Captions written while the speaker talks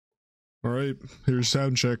All right, here's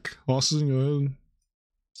sound check. Austin, go ahead.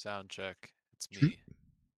 Sound check. It's me.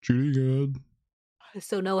 Judy, go ahead.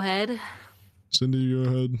 So no head. Cindy, go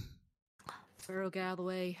ahead. Furrow, get out of the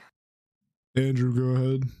way. Andrew, go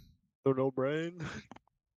ahead. So no brain.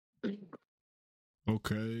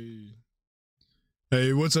 Okay.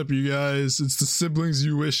 Hey, what's up, you guys? It's the siblings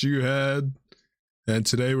you wish you had. And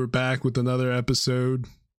today we're back with another episode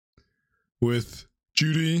with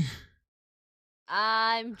Judy.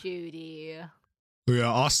 I'm Judy. We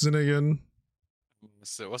got Austin again.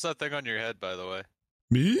 So what's that thing on your head, by the way?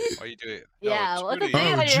 Me? Why are you doing it? Yeah, no, what the Judy. thing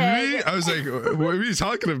Oh, on your Judy? head? I was like, what are you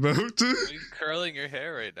talking about? Why are you curling your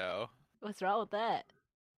hair right now? What's wrong with that?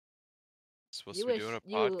 Supposed to be doing a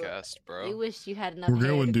podcast, bro. You wish you had enough We're hair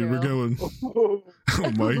going, to dude. We're grow. going.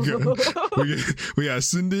 Oh my god. We got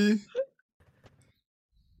Cindy.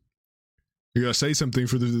 You gotta say something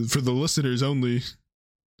for the listeners only.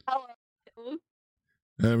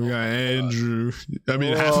 And we got Andrew. I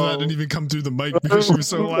mean, half of that didn't even come through the mic because she was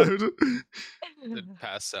so loud. Didn't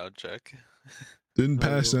pass sound check. Didn't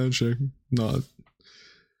pass sound check. Not.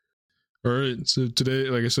 Alright, so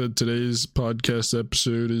today, like I said, today's podcast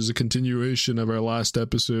episode is a continuation of our last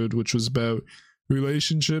episode, which was about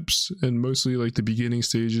relationships and mostly like the beginning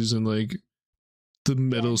stages and like the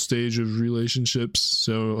middle stage of relationships.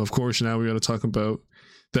 So, of course, now we got to talk about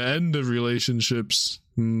the end of relationships.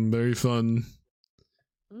 Very fun.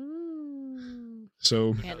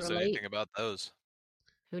 So, Can't Knows relate. anything about those?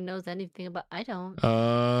 Who knows anything about? I don't.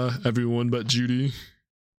 everyone but Judy.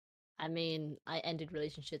 I mean, I ended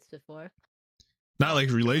relationships before. Not like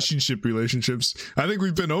relationships. I think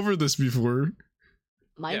we've been over this before.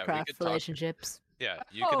 Minecraft could talk. relationships. Yeah,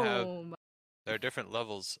 you can have. There are different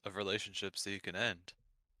levels of relationships that you can end.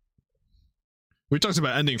 We talked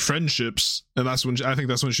about ending friendships, and that's when I think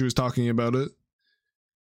that's when she was talking about it.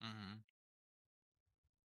 Mm-hmm.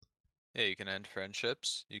 Yeah, you can end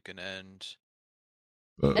friendships. You can end.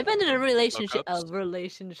 I've been in a relationship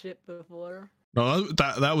hookups. before. No,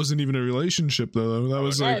 that wasn't even a relationship though. That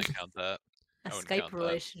was I like wouldn't count that. A I wouldn't Skype count that.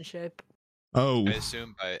 relationship. oh, I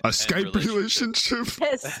assume by a Skype relationship.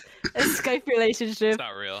 Yes, a Skype relationship. It's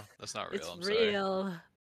not real. That's not real. It's I'm sorry. real.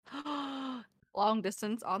 Long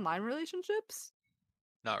distance online relationships?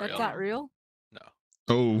 Not That's real. not real? No.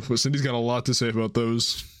 Oh, well, Cindy's got a lot to say about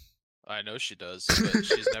those. I know she does, but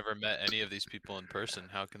she's never met any of these people in person.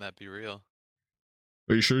 How can that be real?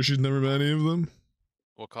 Are you sure she's never met any of them?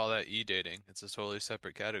 We'll call that e-dating. It's a totally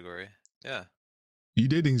separate category. Yeah.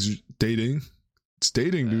 E-dating's dating. It's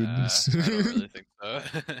dating, dude. I don't really think so.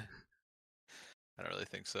 I don't really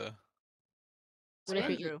think so. What if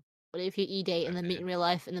Very you true. what if you e-date and then meet in real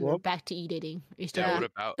life and then we're Well- back to e-dating? Are you still Yeah. Yeah.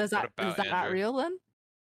 What about? Does what that about is that not Andrew? real then?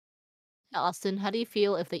 Austin, how do you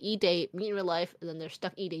feel if they e-date, meet in real life, and then they're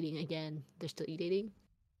stuck e-dating again? They're still e-dating?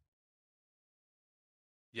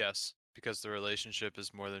 Yes, because the relationship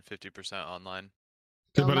is more than 50% online.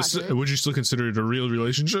 Okay, No, but not good. would you still consider it a real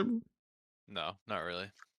relationship? No, not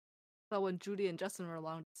really. So when Judy and Justin were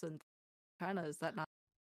long distance, China, is that not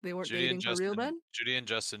they weren't Judy dating and for Justin. real then? Judy and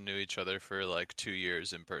Justin knew each other for like 2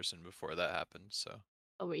 years in person before that happened. So,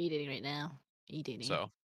 Oh, we're e-dating right now. E-dating.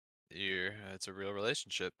 it's a real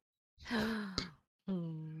relationship.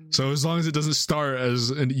 So as long as it doesn't start as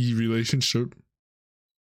an e-relationship.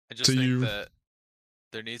 I just To think you. that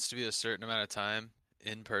there needs to be a certain amount of time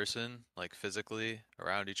in person, like physically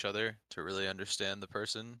around each other, to really understand the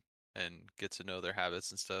person and get to know their habits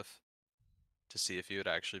and stuff, to see if you would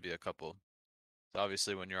actually be a couple. So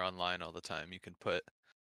obviously, when you're online all the time, you can put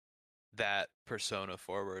that persona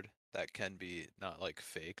forward. That can be not like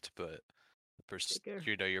faked, but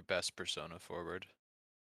Figure. your best persona forward.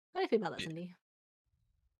 How do you feel about that, Yeah. Cindy?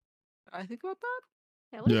 I think about that.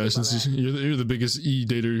 Yeah, what do you Yeah, think about since that? you're the biggest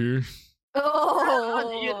e-dater here.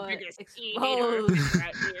 Oh, You're the biggest exposed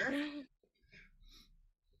right here.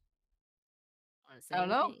 Wanna say I don't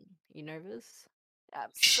know. anything? You nervous? I'm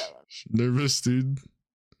so Nervous, dude.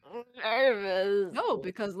 Nervous. no,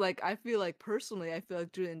 because like I feel like personally, I feel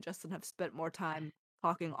like Judy and Justin have spent more time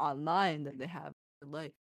talking online than they have in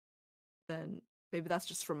life. Then maybe that's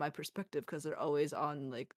just from my perspective because they're always on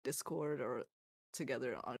like Discord or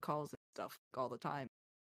together on calls and stuff all the time.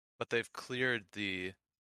 But they've cleared the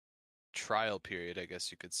trial period, I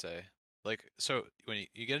guess you could say. Like, so when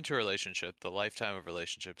you get into a relationship, the lifetime of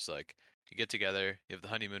relationships, like you get together, you have the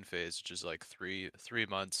honeymoon phase, which is like three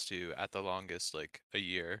months to at the longest like a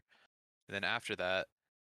year, and then after that,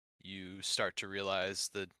 you start to realize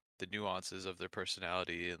the nuances of their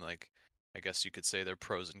personality and like I guess you could say their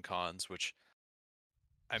pros and cons, which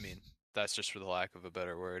I mean that's just for the lack of a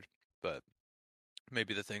better word, but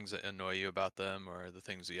maybe the things that annoy you about them or the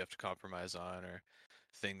things that you have to compromise on or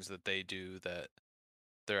things that they do that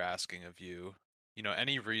they're asking of you. You know,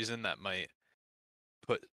 any reason that might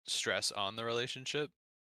put stress on the relationship,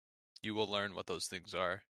 you will learn what those things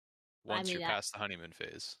are once mean, you're past the honeymoon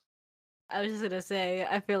phase. I was just gonna say,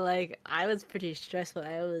 I feel like I was pretty stressed when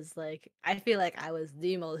I feel like I was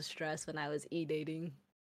the most stressed when I was dating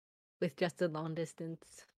with just a long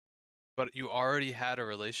distance. But you already had a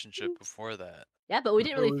relationship before that. Yeah, but we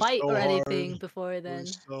didn't really was fight so or hard. anything before It then.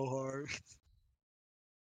 was so hard.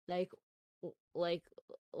 Like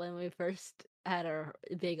when we first had our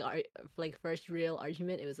big first real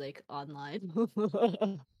argument, it was like online.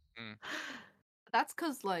 That's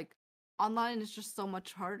because like online is just so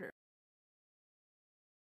much harder.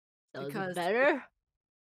 So is it Because better?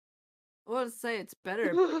 I would say it's better,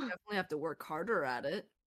 but you definitely have to work harder at it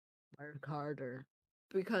Work harder.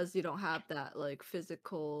 because you don't have that like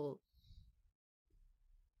physical,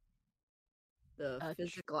 the Touch.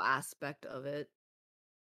 physical aspect of it.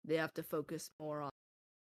 They have to focus more on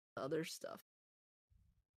the other stuff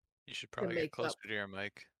You should probably get closer to your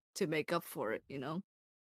mic. to make up for it, you know?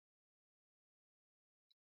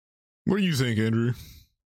 What do you think, Andrew?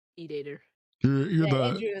 E-dater. You're the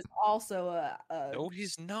Andrew is also a No,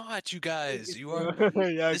 he's not, you guys. You are.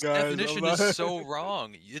 Yeah, This guys. definition I'm is so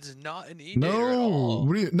wrong. It's not an e-dater at no. all.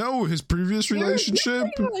 What do you, no, his previous relationship.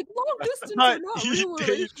 You're like long distance not are not real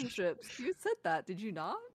e-dating. relationships. You said that, did you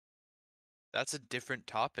not? That's a different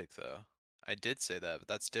topic, though. I did say that, but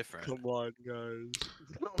that's different. Come on, guys.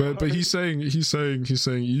 But he's saying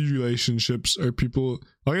e relationships are people.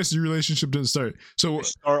 I guess your relationship didn't start. So They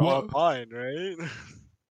start what- online, right?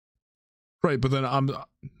 Right, but then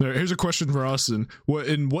here's a question for Austin.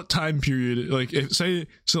 In what time period, like if say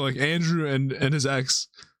so like Andrew and his ex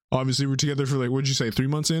obviously were together for like, what'd you say, 3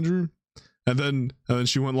 months, Andrew? And then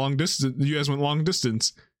she went long distance, you guys went long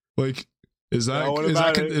distance. Like is that Yeah, what is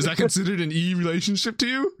about that it? is that considered an e relationship to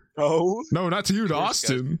you? No. No, not to you, to Of course,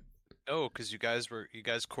 Austin. No, because you guys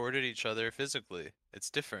courted each other physically. It's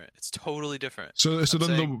different. It's totally different. So I'm then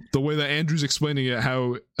saying- the way that Andrew's explaining it,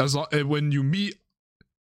 how when you meet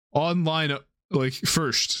online, like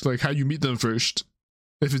first, like how you meet them first.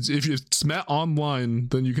 If it's met online,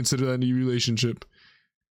 then you consider that a new relationship.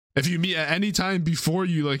 If you meet at any time before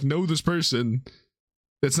you like know this person,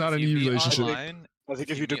 it's not If a you new meet relationship. online, I think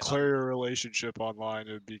if you declare a relationship online,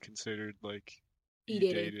 it would be considered like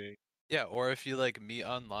E-dating. dating. yeah, or if you like meet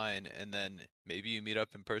online and then maybe you meet up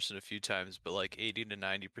in person a few times, but like 80 to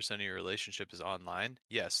 90% of your relationship is online,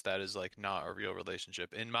 yes, that is like not a real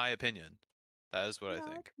relationship, in my opinion. That is what I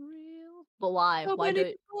think. Real. But why? So Why many do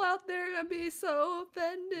people out there are gonna be so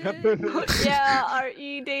offended. yeah, our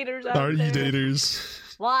e-daters out Are there. e-daters?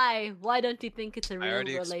 Why? Why don't you think it's a I real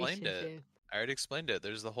already explained it. relationship? I already explained it.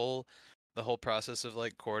 There's the whole process of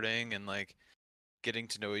like courting and like getting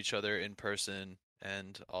to know each other in person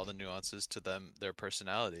and all the nuances to their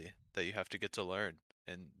personality that you have to get to learn.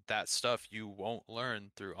 And that stuff you won't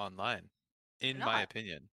learn through online, in my not?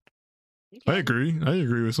 opinion. I agree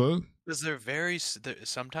with that. Because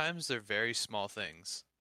sometimes they're very small things.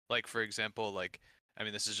 Like for example, like I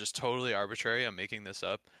mean, this is just totally arbitrary. I'm making this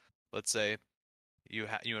up. Let's say you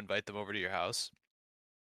invite them over to your house.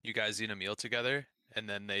 You guys eat a meal together, and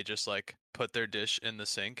then they just like put their dish in the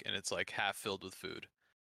sink, and it's like half filled with food.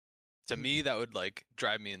 To me, that would like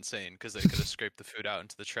drive me insane because they could have scraped the food out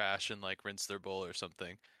into the trash and like rinsed their bowl or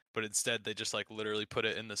something. But instead, they just like literally put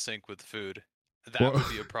it in the sink with food. That would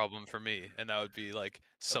be a problem for me, and that would be like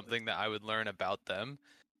something that I would learn about them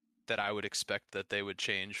that I would expect that they would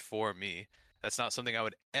change for me. That's not something I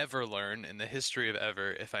would ever learn in the history of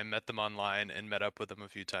ever if I met them online and met up with them a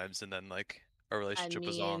few times and then like a relationship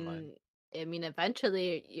was online. I mean,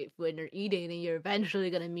 eventually, when you're e-dating, you're eventually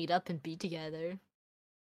gonna meet up and be together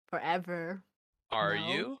forever. Are No.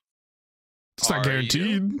 you? It's not Are you?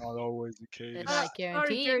 guaranteed. Not always the case. It's not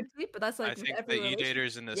Already guaranteed. but that's like I with think every the relationship.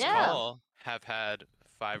 e-daters in this Yeah. call have had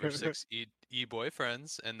 5 or 6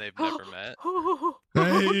 e-boyfriends and they've never met.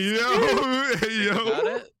 Hey yo, hey Think about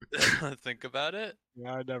yo. it. Think about it.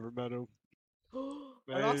 Yeah, I never met him.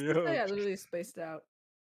 And also, yo. I literally spaced out.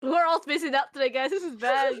 We're all spacing out today, guys. This is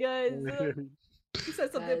bad, guys. He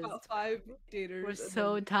said something Guys, about 5 daters. We're and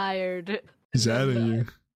so then- tired. He's and then adding the- you.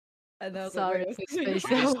 And I was Sorry like, if wait, we wait,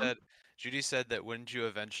 spaced wait. out. Judy said that wouldn't you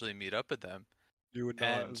eventually meet up with them? You would not.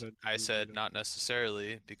 And eventually I said meet him. not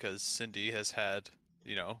necessarily because Cindy has had,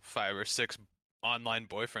 5 or 6 online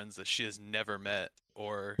boyfriends that she has never met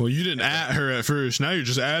or Well, you didn't never- at her at first. Now you're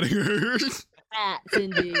just adding her. At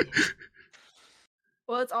Cindy.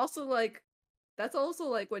 Well, it's also like that's also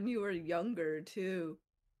like when you were younger too.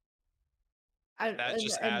 That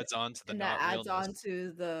just adds on to the and not that adds on realness.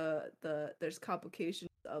 to the there's complications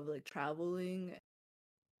of like traveling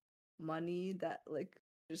money that like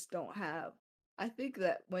just don't have. I think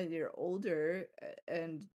that when you're older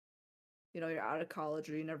and you're out of college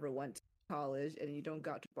or you never went to college and you don't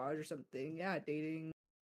got to bars or something, yeah, dating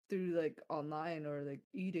through like online or like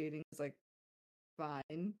e-dating is like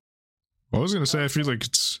fine. I was gonna say I feel like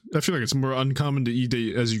it's more uncommon to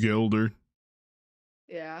e-date as you get older.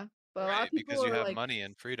 Yeah, but a lot Right, of people because you are have like, money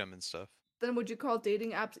and freedom and stuff. then would you call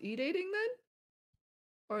dating apps e-dating then?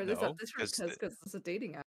 Or is that No, different 'cause because it's a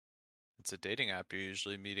dating app? It's a dating app. You're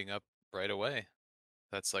usually meeting up right away.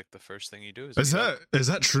 That's like the first thing you do is Is meet up.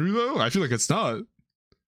 that true though? I feel like it's not. Well,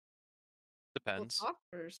 Depends. talk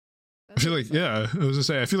first. I feel like yeah. I was gonna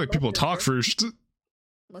say I feel like people talk first.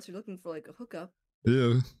 Unless you're looking for like a hookup.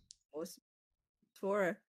 Yeah. What's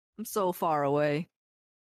for? I'm so far away.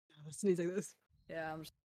 Sneeze like this. Yeah, I'm.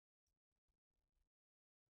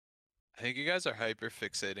 I think you guys are hyper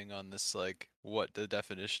fixating on this, like, what the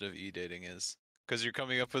definition of e-dating is. Because you're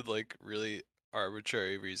coming up with, like, really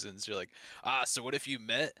arbitrary reasons. You're like, so what if you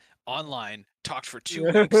met online, talked for 2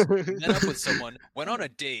 weeks, met up with someone, went on a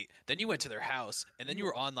date, then you went to their house, and then you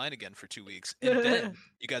were online again for 2 weeks, and then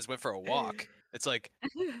you guys went for a walk. It's like,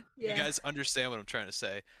 you guys understand what I'm trying to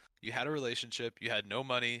say. You had a relationship, you had no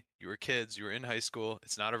money, you were kids, you were in high school.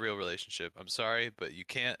 It's not a real relationship. I'm sorry, but you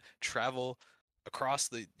can't travel across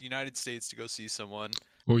the United States to go see someone.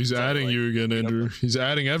 Well, he's Trying to, adding like, you again, meet up Andrew. with- He's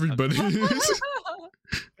adding everybody.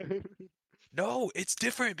 No, it's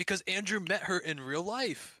different because Andrew met her in real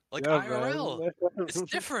life, like Yeah, IRL. man. It's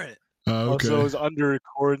different. Okay. Also, it was under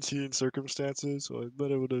quarantine circumstances, so I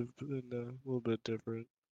bet it would have been a little bit different.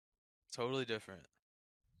 Totally different.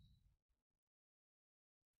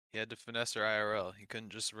 He had to finesse her IRL. He couldn't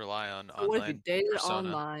just rely on So what if you online dated persona.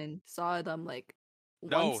 online, saw them like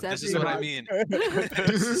No, once this every is what I month? mean.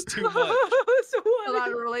 This is too much. So Still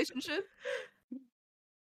not a relationship?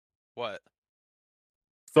 What?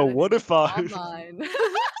 So Said if what you if met I? online?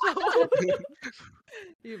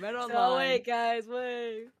 You met online. So wait, guys,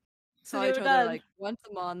 wait. Saw So each we're other done. like once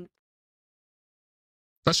a month.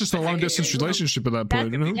 That's just a I long think it distance can become- relationship at that It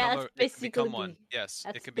point, can you know? become that's a- it can become basically one. me. Yes,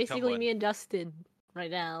 That's it can become basically one. me and Justin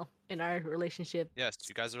right now in our relationship. Yes,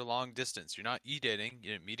 you guys are long distance. You're not e-dating.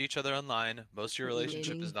 You didn't meet each other online. Most of your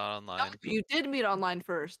relationship is E-dating. not online. You did meet online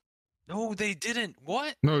first. No, they didn't.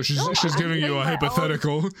 What? No, she's No, she's I'm giving you saying a my own-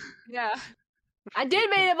 hypothetical. Yeah. I did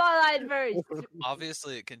meet him online first.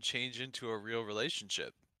 Obviously, it can change into a real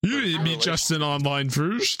relationship. You But if didn't your meet relationship- Justin online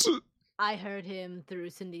first. I heard him through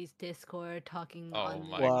Cindy's Discord talking Oh on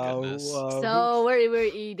my the- Wow. goodness. So we're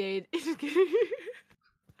e-date.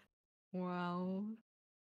 Wow.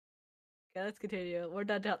 Okay, let's continue. We're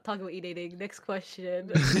done talking about e-dating. Next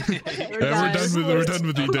question. Yeah, we're done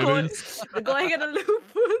with e-dating. We're going in a loop.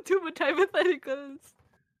 Too much hypotheticals.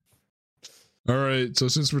 All right, so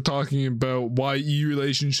since we're talking about why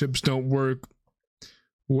relationships don't work,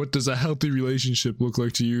 what does a healthy relationship look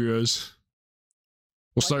like to you guys?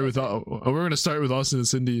 We'll start with we're going to start with Austin and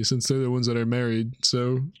Cindy since they're the ones that are married.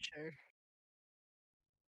 So Sure.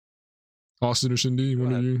 Austin or Cindy, Go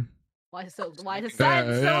one of ahead. you. Why is the Yeah, silence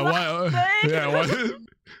so yeah, loud? why? Yeah, why?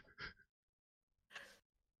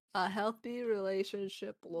 A healthy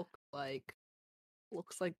relationship looks like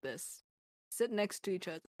this. Sit next to each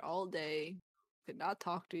other all day. Could not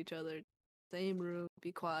talk to each other. Same room,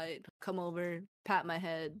 be quiet, come over, pat my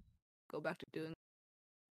head, go back to doing.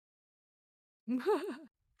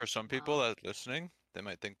 For some people that are listening, they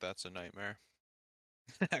might think that's a nightmare.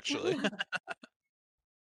 Actually.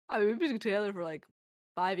 I mean, we've been together for like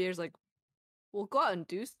 5 years. Like, we'll go out and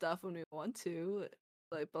do stuff when we want to.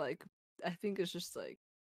 But I think it's just like,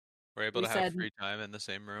 We're able We to have said- free time in the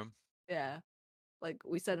same room. yeah, like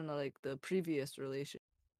we said in the previous relation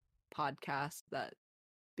podcast that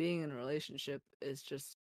being in a relationship is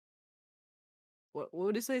just what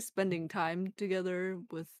would you say? Spending time together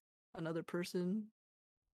with another person.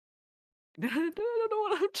 I don't know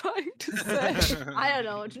what I'm trying to say. I don't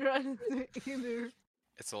know what you're trying to say either.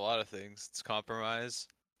 It's a lot of things. It's compromise.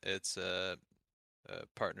 It's a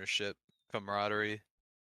partnership, camaraderie.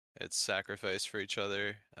 It's sacrifice for each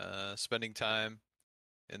other. Spending time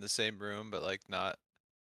in the same room, but like not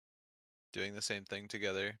doing the same thing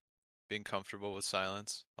together. Being comfortable with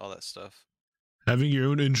silence. All that stuff. Having your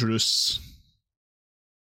own interests.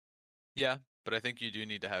 Yeah, but I think you do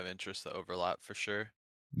need to have interests that overlap for sure.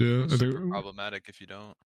 Yeah, It's I think super problematic if you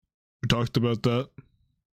don't. we talked about that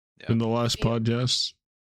Yeah. in the last Yeah. podcast.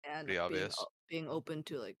 And Pretty obvious. being open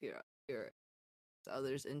to like your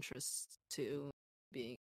others' interests too,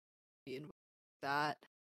 being involved in that.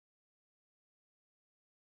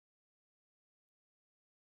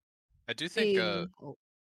 I do think Being,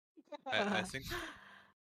 I think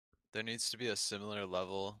there needs to be a similar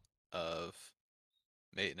level of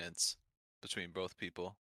maintenance between both people.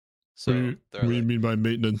 What do So you, what do you mean by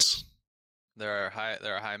maintenance? there are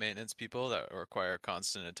high maintenance people that require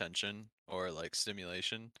constant attention or like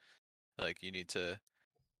stimulation. Like you need to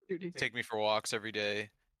take me for walks every day.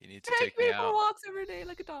 You need to take me for out. walks every day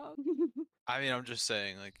like a dog. I mean, I'm just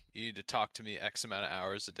saying, like, you need to talk to me X amount of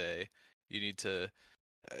hours a day. You need to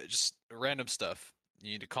just random stuff.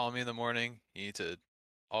 You need to call me in the morning. You need to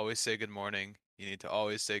always say good morning. You need to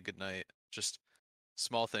always say good night. Just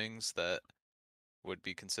small things that would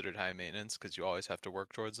be considered high maintenance because you always have to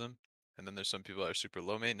work towards them. And then there's some people that are super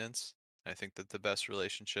low maintenance. I think that the best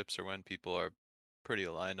relationships are when people are pretty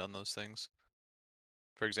aligned on those things.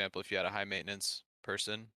 For example, if you had a high maintenance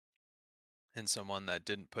person and someone that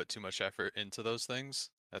didn't put too much effort into those things,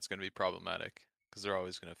 that's going to be problematic because they're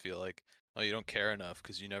always going to feel like, oh, you don't care enough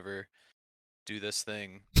because you never do this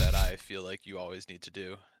thing that I feel like you always need to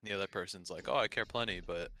do. And the other person's like, oh, I care plenty,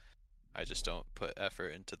 but I just don't put effort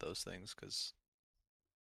into those things because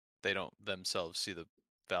they don't themselves see the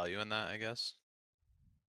value in that, I guess.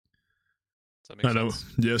 Does that make I know.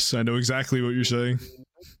 sense? Yes, I know exactly what you're saying.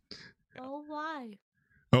 Oh, why?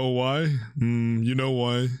 Oh, why? You know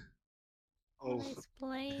why? Oh,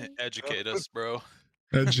 Explain. Educate us, bro.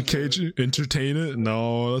 Educate you? Entertain it?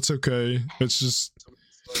 No, that's okay. It's just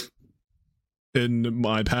in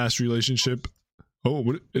my past relationship. Oh,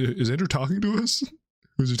 what is Andrew talking to us?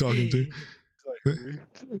 Who's he talking to? exactly.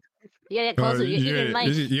 You gotta get closer. You eat your mic.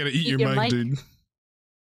 You gotta eat your your mic, mic. dude.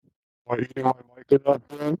 Are you eating my mic enough,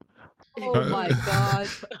 man? Oh my god.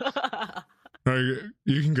 All right,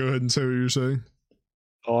 you can go ahead and say what you're saying.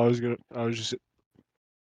 Oh, I was just.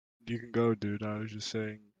 You can go, dude. I was just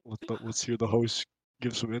saying. Let's hear the host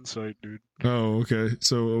give some insight, dude. Oh, okay.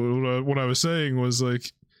 So what I was saying was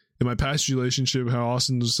like in my past relationship, how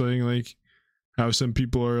Austin was saying like how some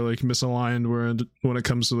people are like misaligned when it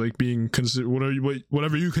comes to like being considered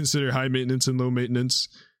whatever you consider high maintenance and low maintenance.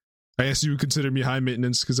 I guess you would consider me high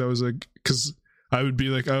maintenance because I would be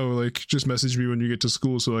like, oh, like just message me when you get to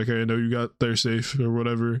school so like I know you got there safe or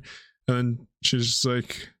whatever. And then she's just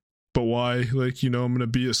like, but why? Like, I'm gonna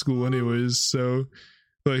be at school anyways, so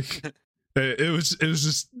like it was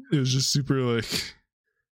just super like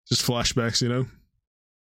just flashbacks,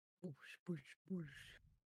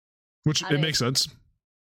 which it makes sense.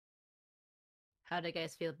 How do you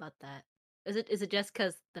guys feel about that? Is it just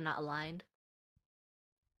because they're not aligned?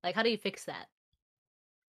 Like, how do you fix that?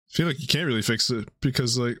 I feel like you can't really fix it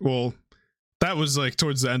because like, well, that was like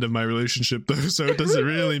towards the end of my relationship though, so it doesn't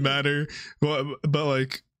really matter. But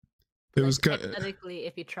like it was kind of, hypothetically,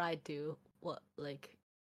 if you tried to, what, like?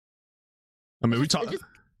 I mean, we talked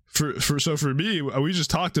for me, we just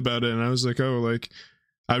talked about it, and I was like, oh, like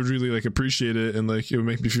I would really like appreciate it, and like it would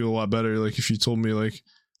make me feel a lot better, like if you told me like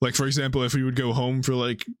for example, if we would go home for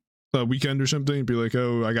like a weekend or something, and be like,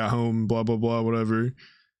 oh, I got home, blah blah blah, whatever,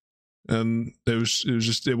 and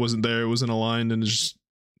it wasn't there, it wasn't aligned, and it's just,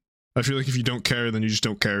 I feel like if you don't care, then you just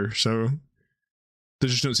don't care, so they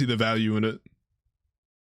just don't see the value in it.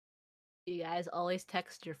 You guys always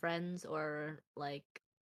text your friends or like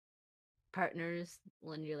partners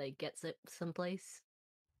when you like get someplace?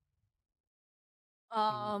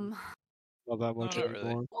 Not that much Not really.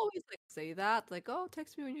 anymore. Always like say that, like, oh,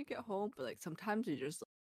 text me when you get home, but like sometimes you just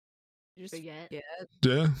Forget. yeah.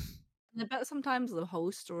 Yeah. And I bet sometimes the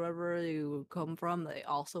host or wherever you come from, they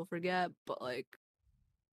also forget. But like,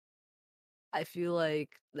 I feel like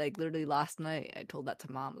literally last night, I told that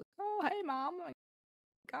to mom. Like, oh, hey, mom, I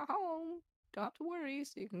got home. Don't have to worry,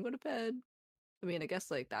 so you can go to bed. I mean, I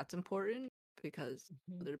guess like that's important because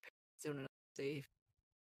other parents don't know safe.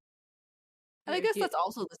 And I guess that's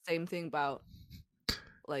also the same thing about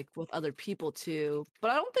like with other people too.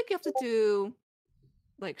 But I don't think you have to do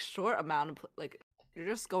like short amount of like you're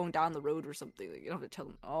just going down the road or something. Like, you don't have to tell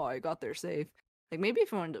them, oh, I got there safe. Like maybe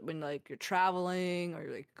if when like you're traveling or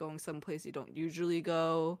you're like going someplace you don't usually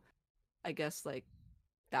go, I guess like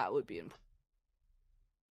that would be important.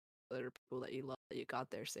 Other people that you love that you got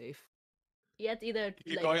there safe. You have to either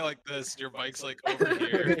You keep going like this, your mic's like over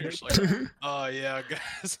here. You're just like, oh yeah,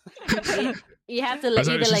 guys. you have to I like was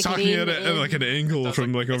either she's like talking lean at like an angle Sounds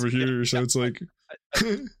from like like over it's- here, so it's like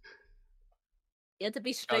you have to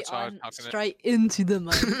be straight how I'm on, talking it. straight into the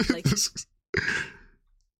mic. Like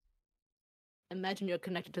imagine you're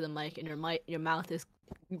connected to the mic and your mouth is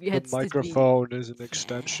The microphone is an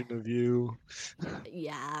extension of you.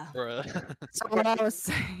 Yeah. Bruh. So what I was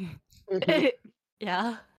saying,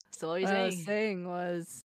 Yeah. So what are you what I was saying? saying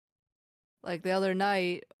was, like the other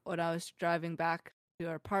night when I was driving back to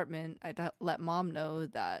our apartment, I let mom know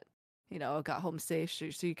that I got home safe, so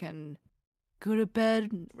she can go to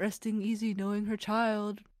bed resting easy, knowing her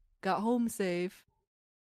child got home safe.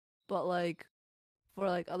 But like for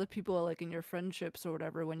like other people like in your friendships or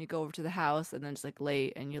whatever, when you go over to the house and then it's like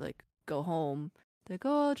late and you like go home, they're like,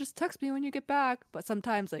 oh, just text me when you get back. But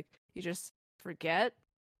sometimes like you just forget,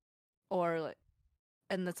 or like,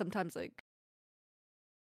 and then sometimes like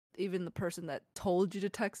even the person that told you to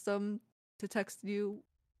text them to text you.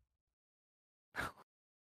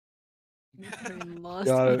 Brain lost.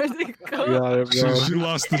 Got it. Where'd it go? Got it, bro. She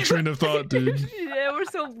lost the train of thought, dude. Yeah, we're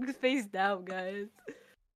so spaced out, guys.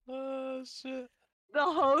 Oh shit. The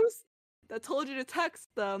host that told you to text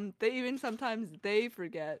them, they even sometimes they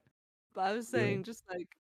forget. But I was saying just like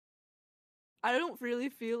I don't really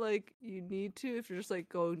feel like you need to if you're just like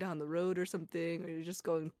going down the road or something, or you're just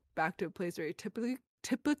going back to a place where you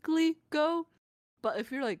typically go. But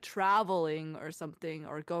if you're like traveling or something,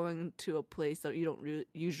 or going to a place that you don't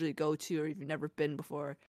usually go to, or you've never been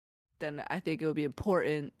before, then I think it would be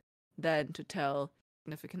important then to tell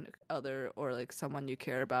significant other or like someone you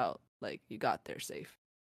care about, like you got there safe.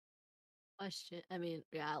 Question. I mean,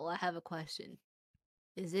 yeah. Well, I have a question.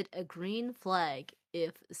 Is it a green flag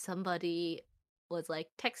if somebody was like,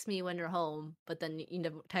 text me when you're home, but then you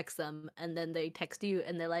never text them, and then they text you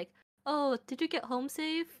and they're like, oh, did you get home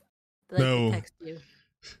safe? Like, No. they text you.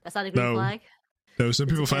 That's not a green No. flag? No, some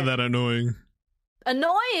It's people find okay. that annoying. Annoying?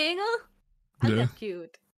 I think Yeah. that's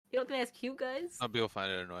cute. You don't think that's cute, guys? Some people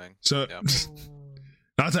find it annoying. So, Yeah.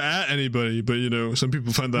 not to at anybody, but you know, some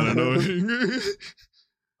people find that annoying.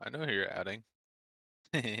 I know who you're adding.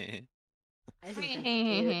 I think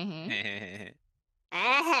it's cute.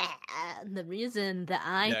 The reason that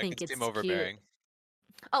I yeah, think it can it's seem overbearing.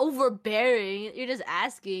 cute. Overbearing? You're just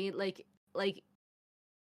asking, like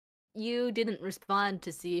you didn't respond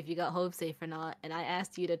to see if you got home safe or not, and I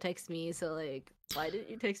asked you to text me, so like, why didn't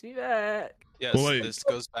you text me back? Yes, Well, like- this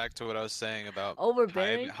goes back to what I was saying about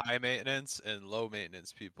Overbearing? high maintenance and low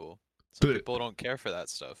maintenance people. Some But- people don't care for that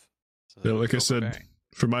stuff. So Yeah, they'll like be I said, overbearing.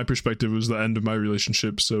 from my perspective, it was the end of my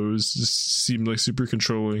relationship, so it was just seemed like super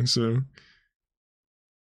controlling. So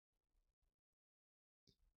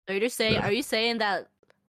Are you just saying? Yeah. Are you saying that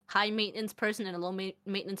high maintenance person and a low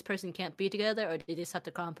maintenance person can't be together, or do they just have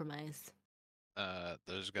to compromise?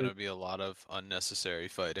 There's gonna be a lot of unnecessary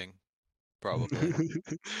fighting, probably. That's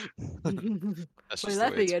Why just are you the way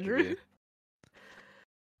laughing, it's gonna Andrew? be.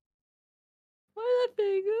 Why are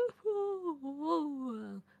you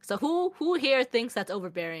laughing? So who here thinks that's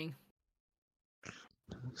overbearing?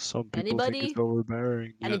 Some people Anybody? think it's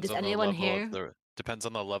overbearing. Any- Depends does on the anyone level here? of the depends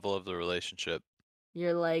on the level of the relationship.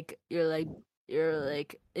 You're like in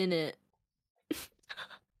it.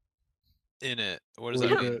 In it, what does Wait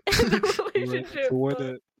that a mean? minute. In the To win- relationship. to win bro.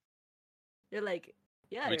 it. You're like,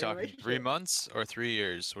 yeah. Are we you're in a talking 3 relationship. months or 3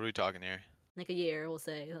 years? What are we talking here? Like a year, we'll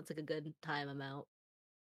say. That's like a good time amount.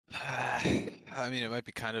 I mean, it might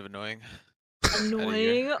be kind of annoying.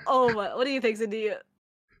 Annoying. Oh my! What do you think, Cindy?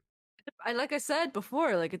 Like I said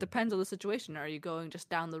before, like it depends on the situation. Are you going just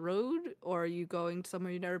down the road, or are you going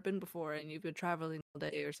somewhere you've never been before and you've been traveling all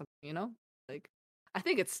day or something? You know, like I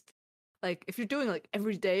think it's like if you're doing like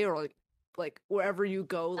every day or like wherever you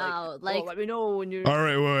go, like, Oh, well, like- let me know when you're. all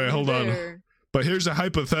right, wait, when you're hold on. there. But here's a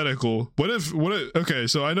hypothetical. What if okay,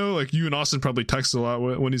 so I know like you and Austin probably text a lot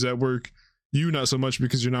when he's at work. You not so much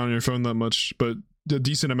because you're not on your phone that much, but a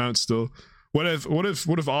decent amount still. What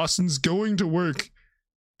if Austin's going to work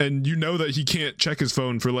and you know that he can't check his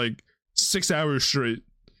phone for like 6 hours straight?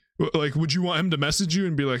 Like, would you want him to message you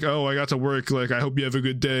and be like, "Oh, I got to work. Like, I hope you have a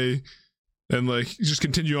good day," and like just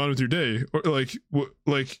continue on with your day? Or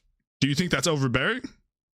like, do you think that's overbearing?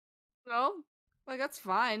 No, like that's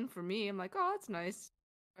fine for me. I'm like, oh, that's nice.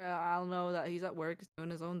 I'll know that he's at work, he's doing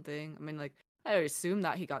his own thing. I mean, like, I assume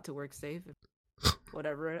that he got to work safe.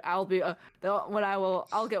 Whatever. I'll be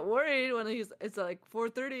I'll get worried when it's like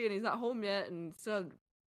 4:30 and he's not home yet and still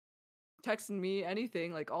texting me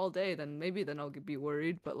anything like all day. Then I'll be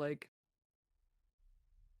worried. But like,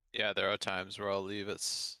 Yeah, there are times where I'll leave at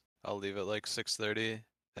like 6:30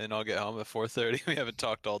 and I'll get home at 4:30. We haven't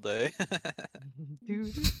talked all day.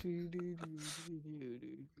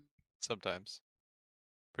 Sometimes.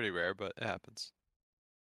 Pretty rare, but it happens.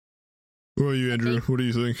 Who are you, Andrew? think- What do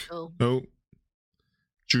you think? Oh, Oh,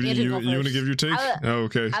 Judy, Andrew, you go want to first. give your take? I- Oh,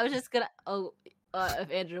 okay. I was just gonna. Oh,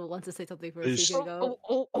 if Andrew wants to say something first, he can go.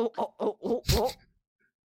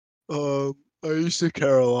 I used to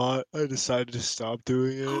care a lot. I decided to stop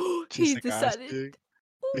doing it. He Just like decided. asking.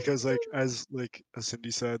 Because like as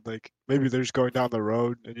Cindy said, like maybe they're just going down the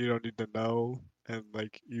road and you don't need to know, and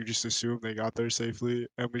like you just assume they got there safely,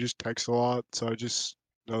 and we just text a lot, so I just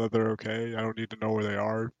know that they're okay. I don't need to know where they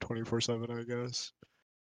are 24/7, I guess.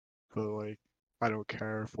 But like I don't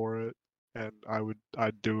care for it. and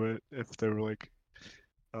I'd do it if they were like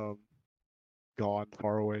gone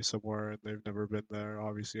far away somewhere and they've never been there.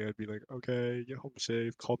 Obviously, I'd be like, okay, get home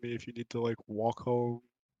safe. Call me if you need to like walk home.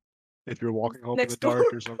 If you're walking home in the Next door.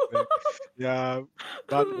 dark or something. Yeah,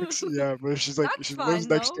 not next. Yeah, but she's like That's she lives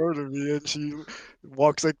fine, next though. door to me, and she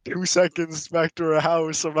walks like 2 seconds back to her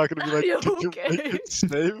house. I'm not gonna be like, You "Did you make okay?" it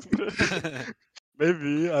safe?"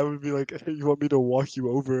 Maybe I would be like, "Hey, you want me to walk you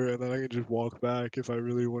over, and then I can just walk back if I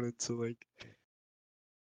really wanted to like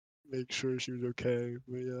make sure she was okay."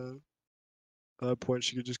 But yeah, at that point,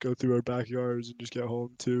 she could just go through our backyards and just get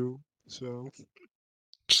home too. So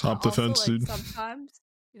Just But hop the also, fence, like, dude. sometimes,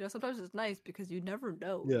 sometimes it's nice because you never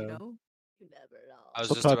know, yeah, You never know. I was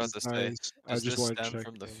just sometimes about it's to say, nice. I does just this want to stem check.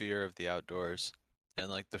 from the fear of the outdoors and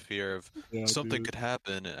like the fear of Yeah, something dude. could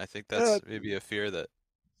happen? And I think Yeah, that's maybe a fear that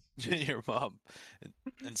your mom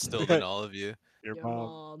instilled in all of you. your Your mom.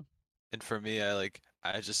 mom. And for me, I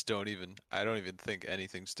just don't even think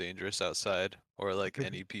anything's dangerous outside or like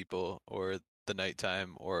any people or the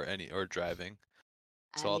nighttime or or driving.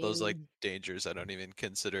 So I all those like mean, dangers I don't even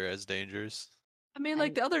consider as dangers. I mean, I like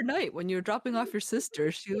mean- the other night when you were dropping off your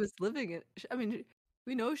sister, she was living in. I mean,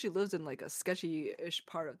 we know she lives in like a sketchy-ish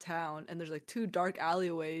part of town, and there's like 2 dark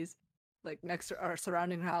alleyways, like next to or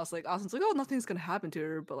surrounding her house. Like Austin's like, oh, nothing's gonna happen to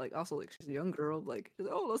her, but like also like she's a young girl. Like, she's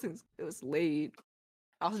like, oh, nothing's. It was late.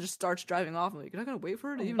 Also just starts driving off. I'm like, you're not gonna wait for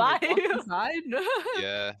her to even like, walk Bye. inside.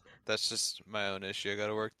 Yeah, that's just my own issue I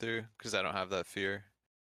gotta work through because I don't have that fear.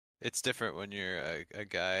 It's different when you're a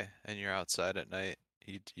guy and you're outside at night.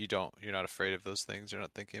 You're not afraid of those things. You're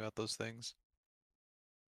not thinking about those things.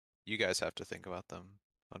 You guys have to think about them,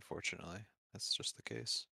 unfortunately. That's just the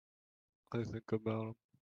case. I think about.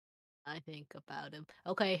 I think about him.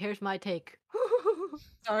 Okay, here's my take.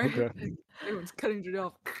 Sorry, Okay. everyone's cutting you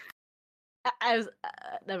off. I was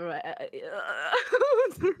never mind.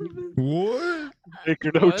 What? Take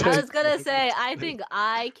your What? notes. I was gonna say I think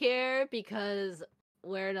I care because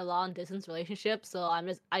we're in a long distance relationship, so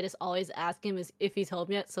I just always ask him if he's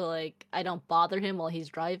home yet, so like I don't bother him while he's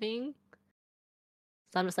driving.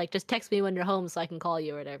 So I'm just like, just text me when you're home so I can call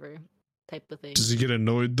you or whatever, type of thing. Does he get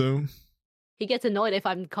annoyed though? He gets annoyed if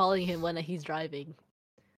I'm calling him when he's driving.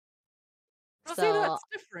 Well, see, So that's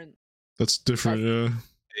different. That's different, yeah.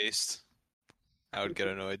 Based. I would get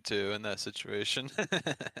annoyed too in that situation. so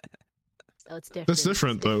it's different. That's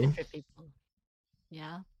different, It's though. for people.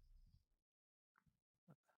 Yeah.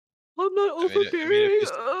 I'm not I mean, overbearing.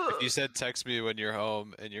 if you said text me when you're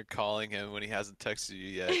home and you're calling him when he hasn't texted you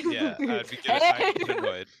yet, yeah, I'd get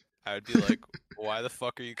annoyed. I would be like, why the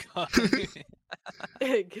fuck are you calling me?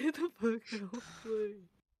 Hey, get the fuck out, please.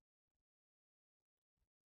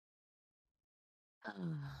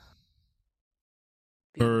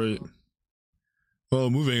 All right. Well,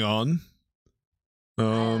 moving on.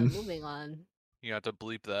 Moving on. You have to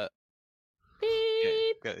bleep that. Beep.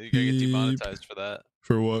 You gotta get Beep. demonetized for that.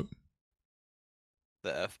 For what?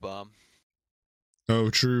 The F-bomb. Oh,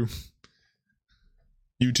 true.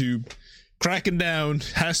 YouTube cracking down.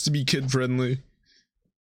 Has to be kid friendly.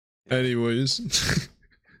 Yeah, Anyways.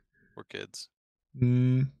 we're kids.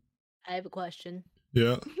 I have a question.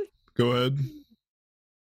 Yeah. Go ahead.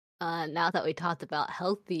 Now that we talked about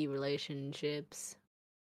healthy relationships,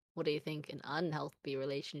 what do you think an unhealthy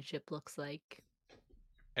relationship looks like?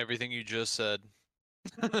 Everything you just said.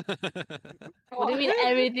 What do you mean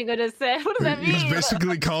everything I just said? What does that mean? He's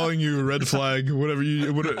basically calling you a red flag. Whatever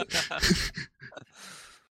you.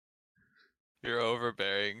 Your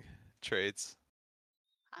overbearing traits.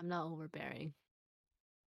 I'm not overbearing.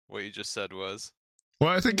 What you just said was. Well,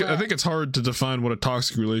 I think it's hard to define what a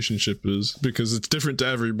toxic relationship is because it's different to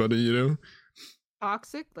everybody, you know.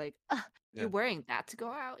 Toxic? Like, Yeah. you're wearing that to go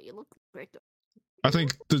out? You look great. I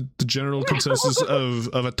think the general consensus of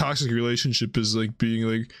a toxic relationship is like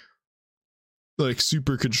being like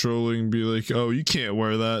super controlling, be like, oh, you can't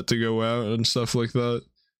wear that to go out and stuff like that.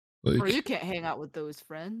 Or Like, you can't hang out with those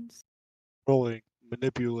friends. Bullying,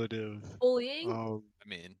 manipulative. Bullying? I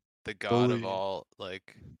mean, the god of Bullying. all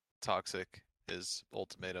like toxic is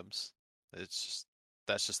ultimatums. That's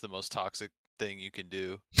just the most toxic thing you can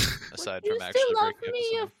do aside Would from you actually still love breaking up me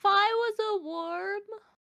with if someone. I was a worm?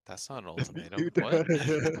 That's not an You ultimatum. do-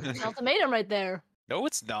 What? An ultimatum right there. No,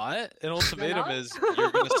 it's not. An ultimatum not? is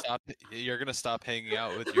you're gonna stop hanging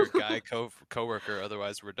out with your guy coworker,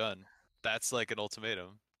 otherwise we're done. That's like an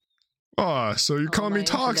ultimatum. oh, so you're calling my me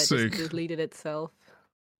internet just toxic? deleted itself.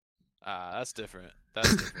 Ah, that's different.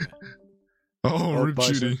 That's different. Oh, Oh, rip bye,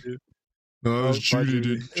 Judy. Cindy. No, that was Oh, bye, Judy,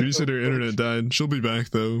 Judy. dude. Judy said her internet died. She'll be back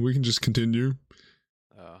though. We can just continue.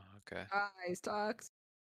 Oh, okay. Nice talks.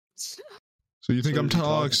 So you think So I'm is he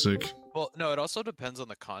toxic? toxic? Well, no, it also depends on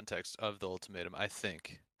the context of the ultimatum, I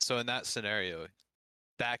think. So in that scenario,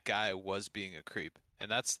 that guy was being a creep.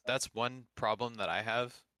 And that's one problem that I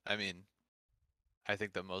have. I mean, I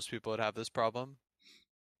think that most people would have this problem,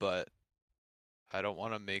 but I don't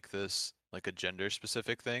want to make this like a gender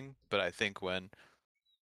specific thing, but I think when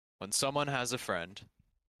someone has a friend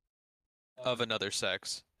of another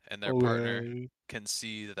sex and their partner Okay. can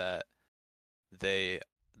see that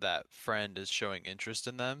that friend is showing interest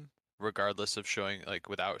in them, regardless of showing like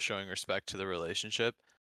without showing respect to the relationship,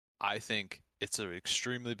 I think it's an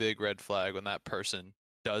extremely big red flag when that person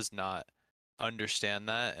does not understand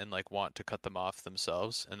that and like want to cut them off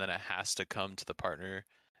themselves, and then it has to come to the partner.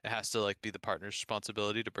 It has to like be the partner's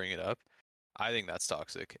responsibility to bring it up. I think that's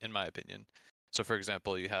toxic, in my opinion. So, for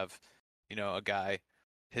example, you have, a guy,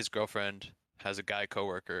 his girlfriend has a guy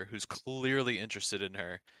coworker who's clearly interested in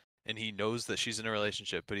her, and he knows that she's in a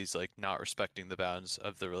relationship, but he's like not respecting the bounds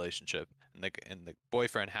of the relationship, and the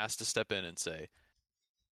boyfriend has to step in and say,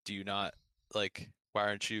 "Do you not like? Why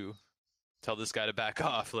aren't you tell this guy to back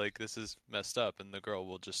off? Like this is messed up," and the girl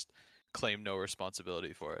will just claim no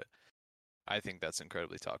responsibility for it. I think that's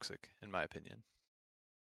incredibly toxic, in my opinion.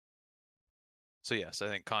 So yes, I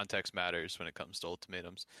think context matters when it comes to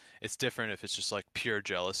ultimatums. It's different if it's just like pure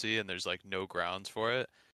jealousy and there's like no grounds for it.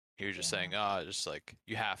 You're just saying, just like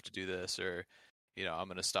you have to do this, or I'm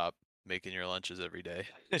gonna stop making your lunches every day.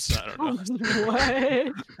 I don't know.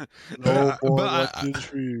 What? No more But lunches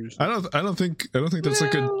for you. I don't think that's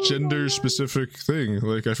like a gender specific thing.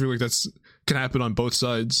 Like I feel like that's can happen on both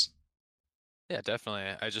sides. Yeah,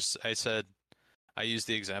 definitely. I used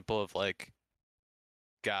the example of like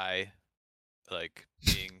guy like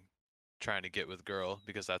trying to get with girl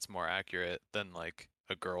because that's more accurate than like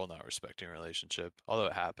a girl not respecting a relationship. Although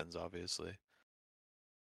it happens obviously.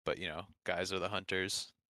 But guys are the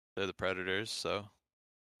hunters. They're the predators, so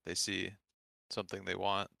they see something they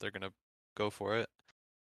want, they're going to go for it.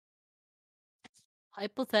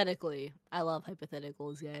 Hypothetically, I love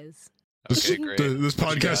hypotheticals, guys. Okay, great. This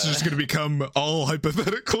What you podcast is got? just going to become all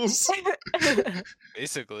hypotheticals.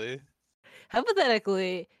 Basically.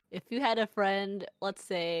 Hypothetically, if you had a friend, let's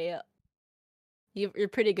say you're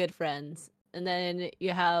pretty good friends, and then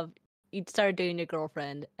you start dating your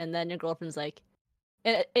girlfriend, and then your girlfriend's like,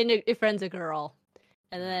 and your friend's a girl,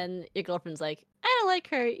 and then your girlfriend's like, I don't like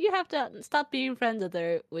her. You have to stop being friends with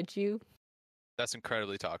her. Would you? That's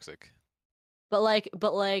incredibly toxic. But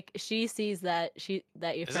like she sees that your Is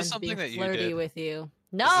this friend's something being that you flirty did? with you.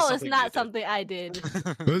 this No, it's something you not did? something I did.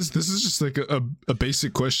 This is just like a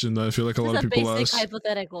basic question that I feel like a lot It's of a people basic ask.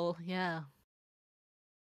 hypothetical, yeah.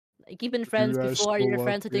 Like you've been Would friends you guys before still you're love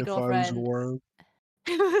friends with me your if I was a girlfriend.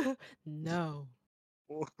 worm? No.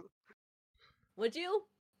 Would you?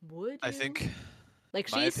 Would you? I think like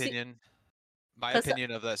my she's opinion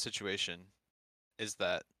of that situation is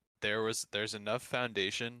that there's enough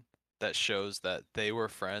foundation that shows that they were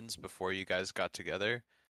friends before you guys got together.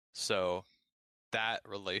 So that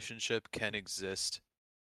relationship can exist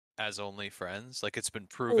as only friends. Like it's been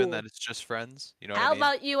proven Ooh. that it's just friends. You know what How I mean?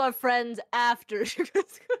 about you are friends after?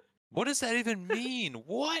 What does that even mean?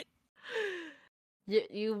 What?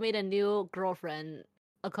 You made a new girlfriend,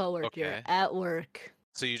 a coworker Okay. at work.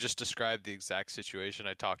 So you just described the exact situation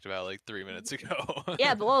I talked about like 3 minutes ago.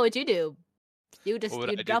 Yeah, but what would you do? You What would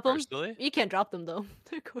I do drop them? personally? You can't drop them though.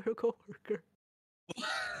 They're coworker.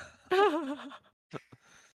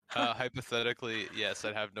 Hypothetically, yes,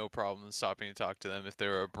 I'd have no problem stopping to talk to them if they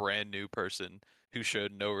were a brand new person who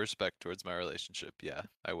showed no respect towards my relationship. Yeah,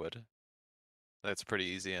 I would. That's a pretty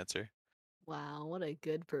easy answer. Wow, what a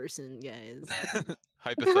good person, guys.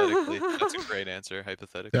 Hypothetically, that's a great answer.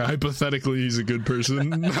 Hypothetically. Yeah, hypothetically, he's a good person.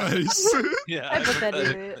 Nice. Yeah,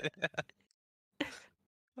 Hypothetically.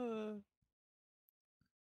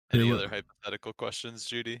 Any Yeah, other hypothetical questions,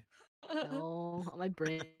 Judy? No, my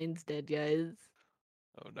brain's dead, guys.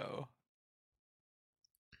 Oh no.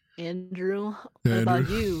 Andrew, Yeah, what about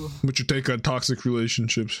Andrew. you? What's your take on toxic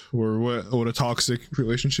relationships, or what a toxic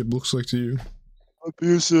relationship looks like to you?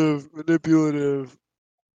 Abusive, manipulative,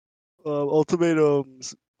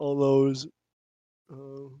 ultimatums, all those.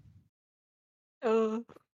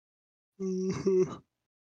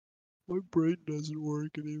 My brain doesn't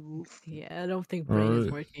work anymore. Yeah, I don't think All brain is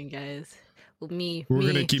right. working, guys. Well, me. We're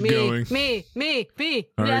gonna keep going. Me.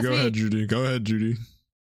 All right, Yes, go me. ahead, Judy. Go ahead, Judy.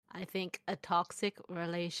 I think a toxic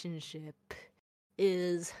relationship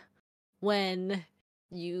is when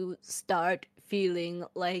you start feeling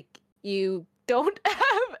like you don't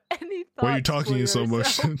have any thoughts. Why are you talking for so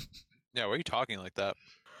much? yourself. Yeah, why are you talking like that?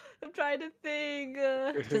 I'm trying to think.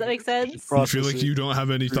 Does that make sense? You feel like you don't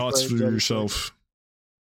have any thoughts for Reframes everything. yourself.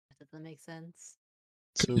 If that makes sense.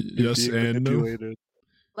 So Yes you're being and no. manipulated.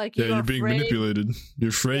 Like Yeah, you are you're being framed- manipulated.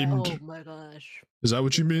 You're framed. Oh my gosh. Is that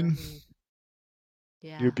what you mean?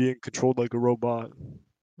 Yeah. You're being controlled like a robot.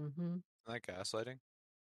 Mm-hmm. Like gaslighting.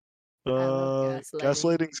 I love gaslighting.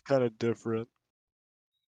 Gaslighting's kind of different.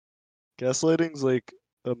 Gaslighting's like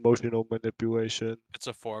emotional manipulation. It's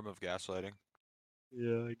a form of gaslighting.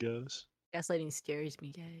 Yeah, I guess. Gaslighting scares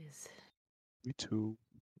me, guys. Me too.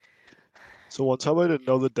 So one time I didn't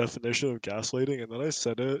know the definition of gaslighting, and then I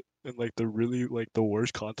said it in like the really like the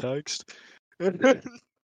worst context, and then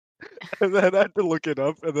I had to look it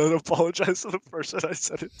up and then apologize to the person I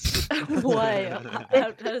said it to. Why?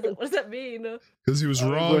 What does that mean? Because he was I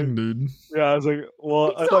was wrong, like- dude. Yeah, I was like,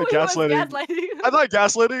 well, I He thought told me what gaslighting. gaslighting. I thought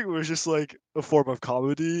gaslighting was just like a form of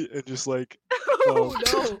comedy and just like. Oh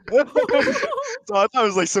no. So I thought it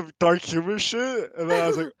was like some dark humor shit, and then I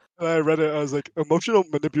was like, and I read it, I was like, emotional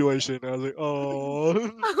manipulation. I was like, oh,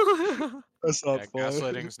 that's not Yeah, fun.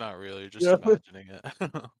 gaslighting's not real. You're just Yeah. imagining it.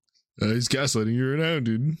 He's gaslighting you right now,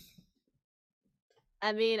 dude.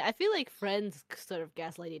 I mean, I feel like friends sort of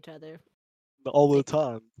gaslight each other, All the Like-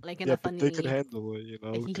 time. like in Yeah, a but they can funny. handle it, you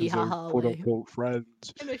know, hee because ha they're ha quote way. unquote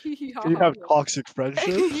friends. In a hee hee ha Do you ha have way. toxic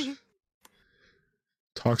friendships?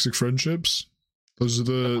 Toxic friendships. Those are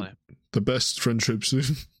Definitely. the best friendships,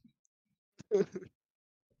 dude.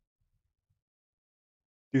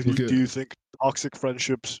 Look at- Do you think toxic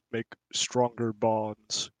friendships make stronger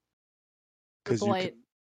bonds? Because point.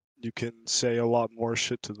 you can say a lot more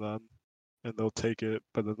shit to them, and they'll take it,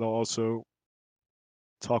 but then they'll also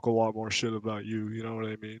talk a lot more shit about you. You know what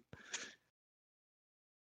I mean?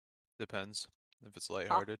 Depends if it's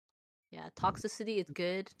lighthearted. Yeah, toxicity is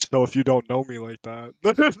good. So if you don't know me like that,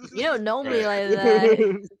 You don't know me Right. like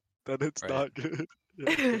that. then it's Right. not good. Yeah,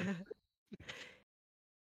 okay.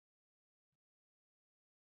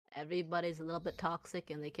 Everybody's a little bit toxic,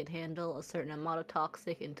 and they can handle a certain amount of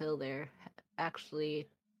toxic until they're actually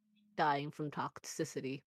dying from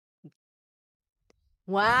toxicity.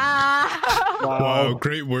 Wow! Wow,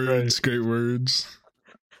 great words, great words.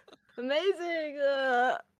 Amazing!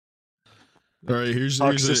 All right, here's a,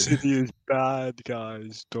 Toxicity is bad,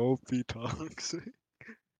 guys. Don't be toxic.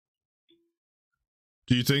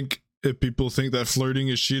 do you think if people think that flirting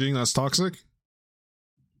is cheating, that's toxic?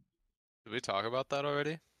 Did we talk about that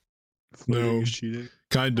already? Flirting No. is cheating.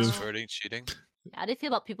 Kind Is of. flirting cheating? How do you feel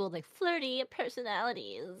about people with like flirty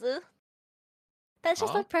personalities? That's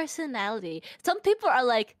just Huh? my personality. Some people are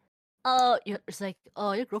like, "Oh, it's like,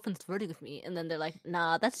 oh, your girlfriend's flirting with me," and then they're like,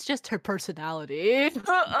 "Nah, that's just her personality."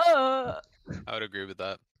 I would agree with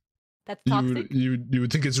that. That's You toxic. would, you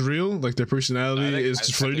would think it's real, like their personality is I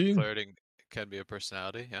think flirty. flirting can be a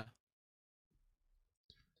personality. Yeah.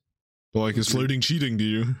 But like, is flirting cheating to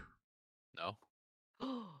you? No.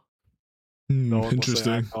 No, unless they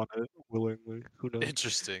Interesting. act on it willingly. Who knows?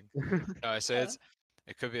 Interesting. No, I say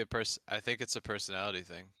it could be a I think it's a personality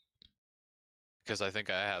thing. Because I think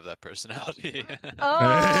I have that personality. Oh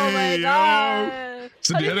my Hey, yo. god!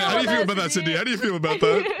 Cindy, how do you feel about that, Cindy? How do you feel about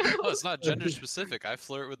that? Oh, it's not gender specific. I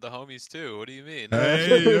flirt with the homies too. What do you mean?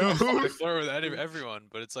 Hey, yo. I flirt with everyone,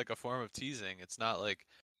 but it's like a form of teasing. It's not like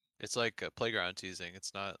it's like a playground teasing.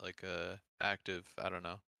 It's not like a active. I don't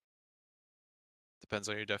know. Depends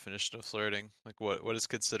on your definition of flirting. Like what is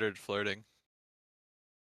considered flirting?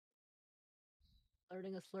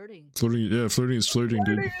 Flirting is flirting. Flirting, yeah, flirting is flirting,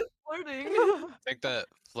 dude. Flirting. I think that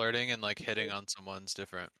flirting and like hitting on someone's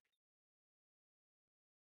different.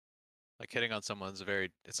 Like hitting on someone's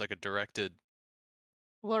it's like a directed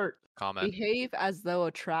Flirt. comment. Behave as though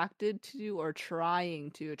attracted to or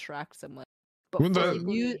trying to attract someone. But Wouldn't for that-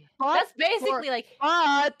 Basically. but That's for- basically like,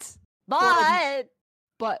 but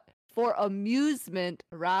but for amusement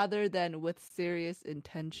rather than with serious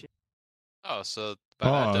intention. Oh, so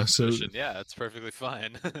by that so- definition, yeah, it's perfectly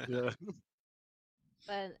fine. Yeah.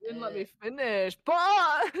 but Didn't let me finish.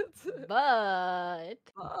 But but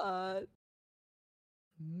but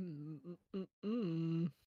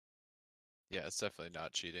Yeah, it's definitely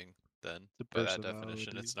not cheating then. The By that definition,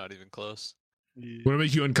 personality. it's not even close. Yeah. Would it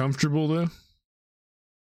make you uncomfortable though?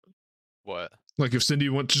 What? Like if Cindy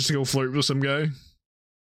wants just to go flirt with some guy?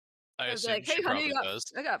 I I was assume like, she hey honey, probably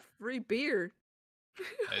does. I got free beer.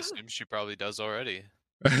 I assume she probably does already.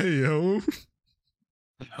 Hey, yo.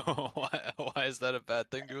 Why is that a bad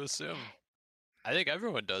thing to assume? I think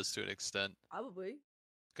everyone does to an extent. Probably.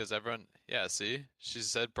 Because everyone, yeah, see? She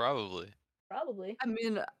said probably. probably. I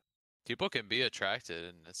mean, People can be attracted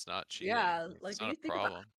and it's not cheating. Yeah, It's like, not you a think about-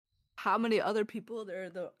 problem. how many other people there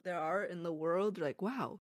are in the world? You're like,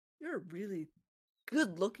 wow, you're a really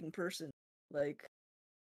good looking person. Like,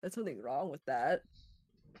 there's something wrong with that.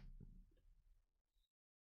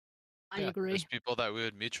 I Yeah, agree. There's people that we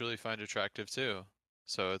would mutually find attractive too.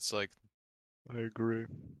 So it's like, I agree.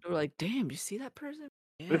 We're like, damn, you see that person?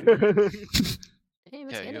 Yeah. Hey,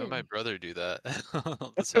 what's yeah, you and my happening? brother do that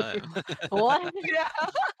all the time. What? Yeah.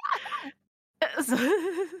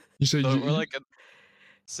 You said So you, we're like,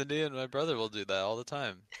 Cindy and my brother will do that all the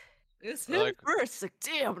time. It's We're him like, first. It's like,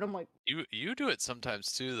 damn. And I'm like, you do it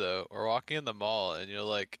sometimes too, though. We're walking in the mall and you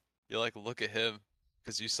like look at him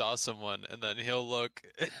because you saw someone, and then he'll look.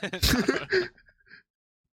 And I don't know,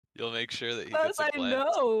 you'll make sure that he yes, gets a I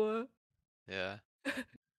glance. know. Yeah,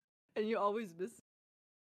 And you always miss.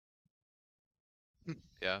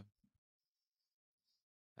 yeah.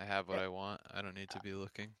 I have what I want. I don't need to be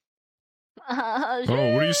looking. oh,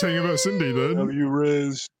 what are you saying about Cindy then? W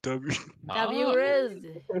Riz. W. W Ah, Riz.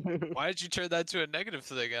 why did you turn that to a negative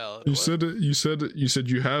thing, Alan? You What? said it. You said it. You said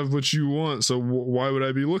you have what you want. So why would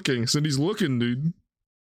I be looking? Cindy's looking, dude.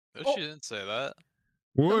 No, Oh. she didn't say that.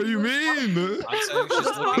 What do you mean? I'm saying she's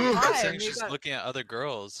That's looking. I'm fine. saying You she's got- looking at other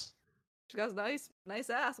girls. She got nice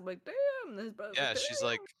ass. I'm like, damn. This brother's Yeah, like, she's "Damn."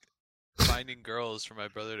 like finding girls for my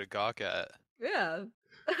brother to gawk at. Yeah.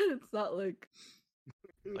 It's not like.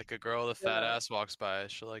 Like a girl with a fat Yeah. ass walks by,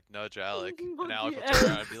 she'll like nudge Alec, and Monkey Alec will ass. turn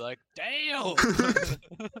around and be like, "Damn!"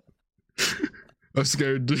 I'm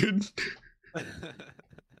scared, dude. It's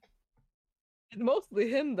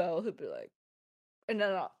mostly him though. He'll be like, and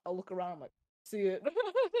then I'll look around. I'm like, see it.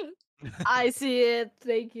 I see it.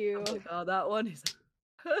 Thank you. I'm like, oh, that one. He's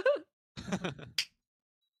like,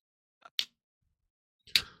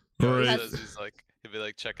 He All always right. says he'll be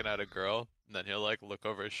like checking out a girl, and then he'll like look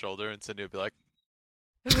over his shoulder, and Cindy will be like,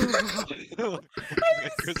 looking at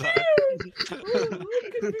Chris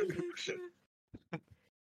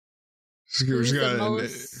We Who's just the got an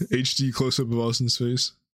most- HD close up of Austin's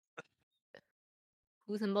face.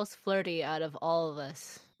 Who's the most flirty out of all of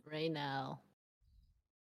us right now?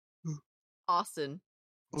 Austin.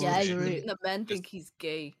 Yeah, I Oh, agree. shit. The men think he's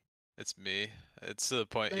gay. It's me. It's to the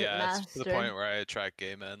point. Flirt Yeah, it's to the master. point where I attract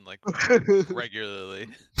gay men like regularly.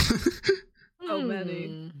 So many.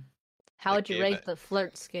 Hmm. How Like would you gay rank men. the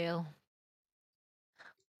flirt scale?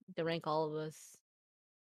 To rank all of us.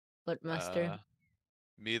 Flirt master.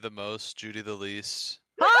 Me the most, Judy the least.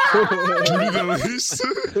 Judy the least.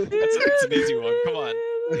 That's an easy one. Come on.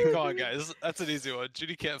 Come on, guys. That's an easy one.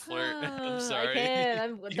 Judy can't flirt. I'm sorry. I can.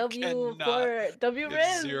 I'm You W cannot. flirt. W You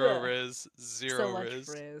have Riz. zero Riz. So Zero much Riz.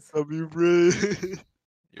 Riz. W Riz.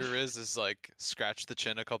 Your Riz is like scratch the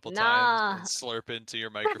chin a couple Nah. times and slurp into your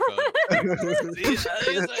microphone. See, that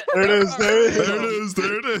is it. There it is, there it There it is.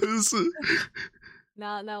 There it is.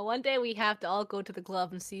 Now, one day we have to all go to the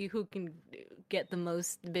club and see who can get the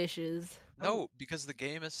most bitches. No, because the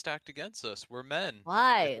game is stacked against us. We're men.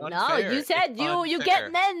 Why? It's No, unfair. you said It's you unfair.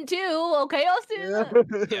 get men too. Okay,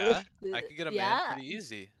 Austin. Yeah, I could get a man Yeah. pretty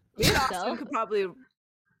easy. Me and So? Austin could probably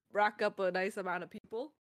rack up a nice amount of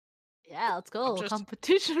people. Yeah, let's go. just-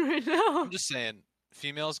 Competition right now. I'm just saying,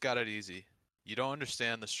 females got it easy. You don't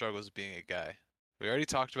understand the struggles of being a guy. We already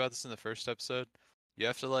talked about this in the first episode. You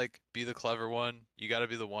have to like be the clever one. You got to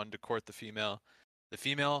be the one to court the female. The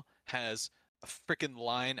female has a freaking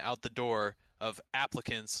line out the door of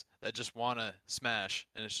applicants that just want to smash,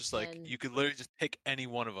 and it's just like And- you could literally just pick any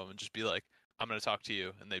one of them and just be like, "I'm gonna talk to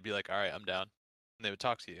you," and they'd be like, "All right, I'm down," and they would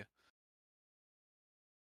talk to you.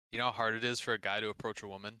 You know how hard it is for a guy to approach a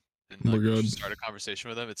woman and Oh my like God. just start a conversation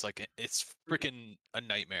with them? It's like it's freaking a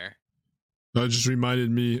nightmare. That just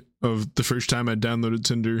reminded me of the first time I downloaded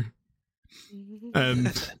Tinder,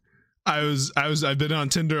 and I've been on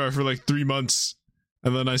Tinder for like 3 months,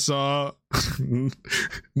 and then I saw no,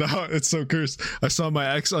 it's so cursed. I saw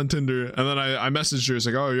my ex on Tinder, and then I messaged her. It's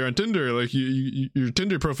like, oh, you're on Tinder, like your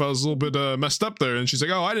Tinder profile is a little bit messed up there, and she's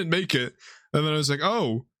like, oh, I didn't make it. And then I was like,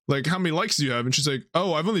 oh, like how many likes do you have? And she's like,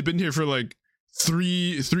 oh, I've only been here for like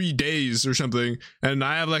three days or something, and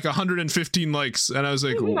I have like 115 likes. And I was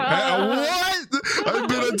like, what? I've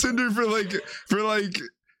been on Tinder for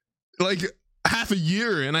like half a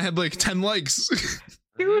year, and I had like 10 likes.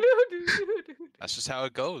 That's just how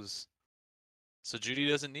it goes. So Judy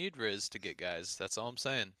doesn't need Riz to get guys. That's all I'm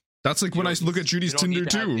saying. That's like You when I don't look need- at Judy's you don't Tinder need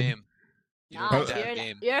to have too. game. You No, don't need if to have you're,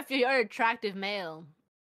 game. if you're an attractive male.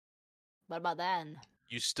 What about that?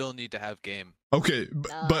 You still need to have game. Okay,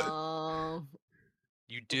 but No.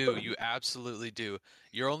 You do. You absolutely do.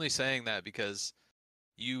 You're only saying that because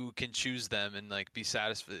you can choose them and like be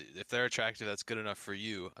satisfied. If they're attractive, that's good enough for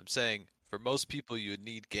you. I'm saying for most people, you would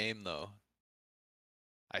need game though.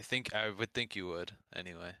 I would think you would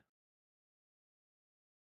anyway.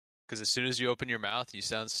 Because as soon as you open your mouth, you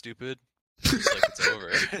sound stupid. It's like it's over.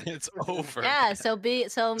 It's over. Yeah, so me,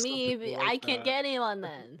 people I like can't that. get anyone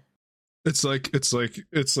then. It's like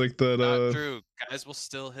that. Not true. Guys will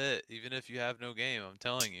still hit even if you have no game. I'm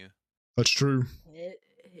telling you. That's true. Hit.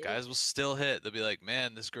 Guys will still hit. They'll be like,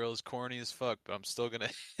 "Man, this girl is corny as fuck," but I'm still gonna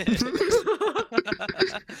hit.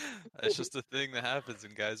 It's just a thing that happens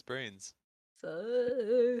in guys' brains.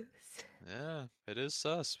 Sus. Yeah, it is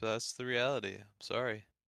sus, but that's the reality. I'm sorry.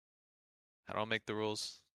 I don't make the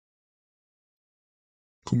rules.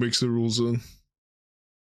 Who makes the rules then?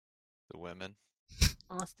 The women.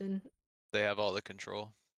 Austin. They have all the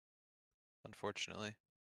control. Unfortunately.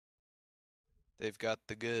 They've got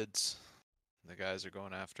the goods. The guys are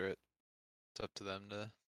going after it. It's up to them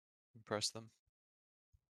to impress them.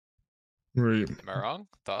 Right. Am I wrong?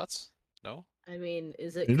 Thoughts? No? I mean,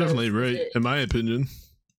 is it? You're 'cause definitely is right, it- in my opinion.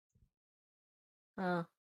 I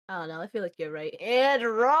don't know. I feel like you're right and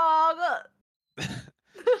wrong.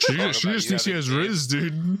 She Wrong just about you thinks she having has game. Riz,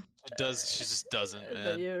 dude. She just doesn't, The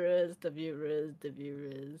man. viewers, the viewers, the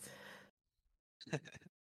viewers.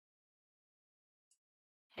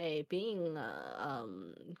 Hey, being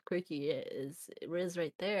quirky is Riz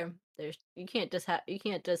right there. There's you can't just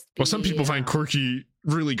Well, some people find be, quirky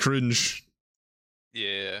really cringe.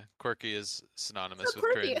 Yeah, quirky is synonymous So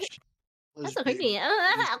with quirky. cringe. That's As so being-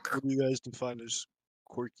 quirky. What do you guys define as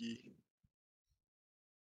quirky?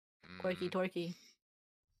 Quirky Mm, torky.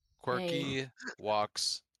 Quirky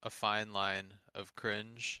walks a fine line of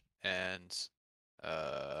cringe and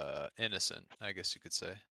innocent, I guess you could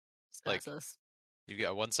say. Like, Sus. you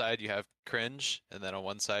got one side you have cringe, and then on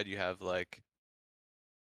one side you have like,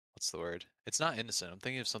 what's the word? It's not innocent. I'm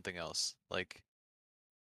thinking of something else. Like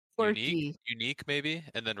Quirky. unique maybe,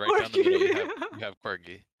 and then right down the middle you have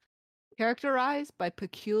quirky. Characterized by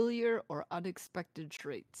peculiar or unexpected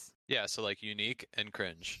traits. Yeah, so like unique and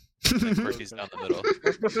cringe. And quirky's down the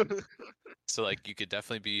middle. So like you could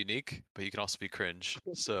definitely be unique, but you can also be cringe.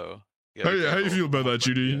 So you gotta be How you careful feel about what that,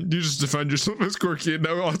 Judy? quirky is. You just defined yourself as quirky, and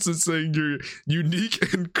now Austin's saying you're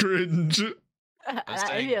unique and cringe. I'm I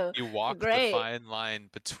saying feel you walk great. the fine line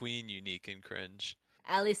between unique and cringe.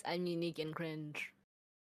 At least I'm unique and cringe.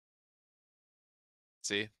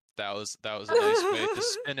 See, that was a nice way to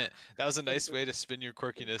spin it. That was a nice way to spin your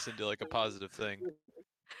quirkiness into like a positive thing.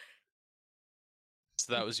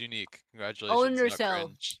 So that was unique. Congratulations. not yourself.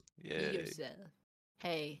 cringe. Be Yay. yourself.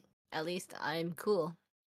 Hey, at least I'm cool.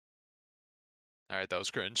 All right, that was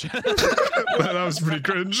cringe. That was pretty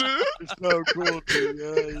cringe. It's so cool, dude.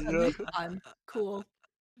 At Yeah. least I'm cool.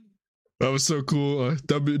 That was so cool.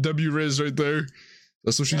 W Riz right there.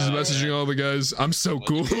 That's what she's Yeah. messaging all the guys. I'm so Much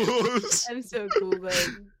cool. I'm so cool,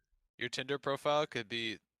 man. Your Tinder profile could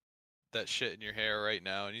be that shit in your hair right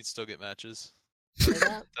now, and you'd still get matches.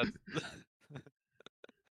 That's...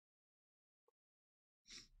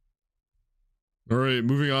 All right,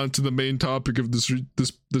 moving on to the main topic of this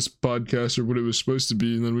podcast, or what it was supposed to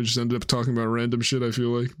be, and then we just ended up talking about random shit. I feel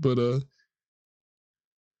like, but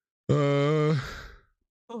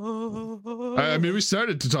I mean, we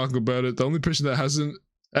started to talk about it. The only person that hasn't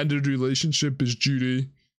ended a relationship is Judy.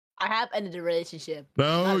 I have ended a relationship.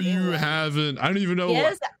 No, Not you really. haven't. I don't even know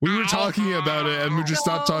Yes, what we were I talking about it, and we just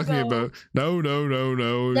stopped have. talking No. about it. No.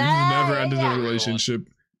 You've never ended a Yeah. relationship.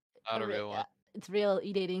 Not a real one. It's real.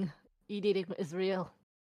 E-dating. E-dating is real.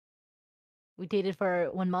 We dated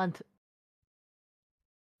for 1 month.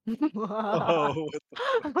 Oh,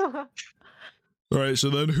 what All right, so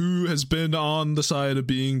then who has been on the side of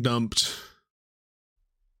being dumped?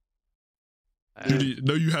 I- Judy,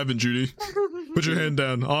 no, you haven't, Judy. Put your hand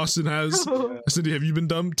down. Austin has. the- Cindy, have you been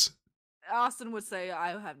dumped? Austin would say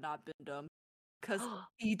I have not been dumb. Because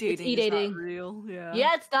e-dating is e-dating. not real. Yeah.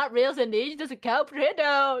 Yeah, it's not real, Cindy. It doesn't count. Put your hand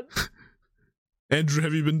down. Andrew,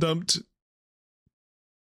 have you been dumped?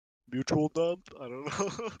 Mutual dump? I don't know.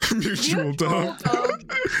 Mutual dump.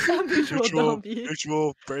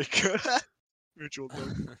 Mutual break. Mutual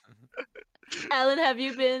dump. Alan, have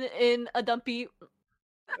you been in a dumpy?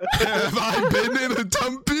 Have I been in a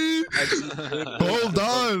dumpy? Hold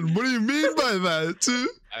on. What do you mean by that?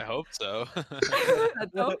 I hope so. A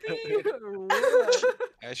dumpy? Or what?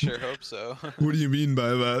 I sure hope so. What do you mean by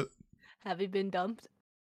that? Have you been dumped?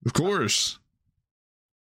 Of course.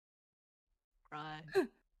 Right.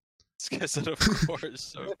 This guy said, of course.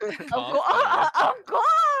 So Of confident. course.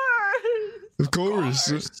 Of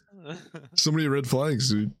course. So many red flags,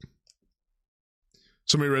 dude.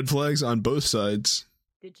 So many red flags on both sides.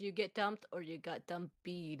 Did you get dumped or you got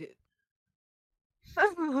dumpied?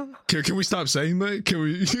 Can we stop saying that? Can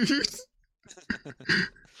we?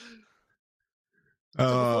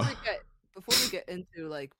 Before we get into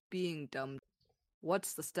like being dumped,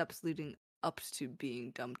 what's the steps leading up to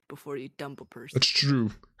being dumped before you dump a person? That's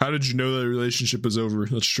true. How did you know that relationship was over?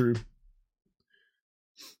 That's true.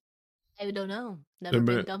 I don't know. Never Yeah,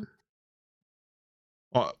 been but- dumped.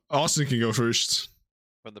 Austin can go first.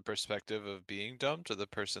 From the perspective of being dumped or the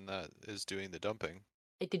person that is doing the dumping?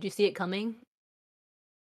 Like, did you see it coming?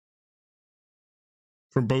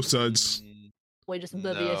 From both sides. Or just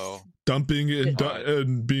oblivious? No. Dumping and, But-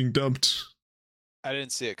 and being dumped. I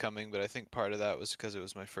didn't see it coming, but I think part of that was because it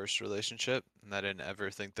was my first relationship, and I didn't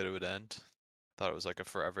ever think that it would end. Thought it was like a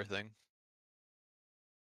forever thing.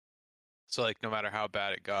 So like, no matter how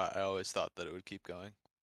bad it got, I always thought that it would keep going.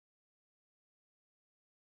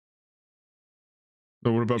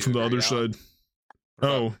 But what about You from the agree, other Alan? side? What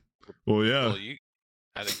about- Oh, well, yeah, well,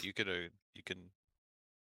 I think you can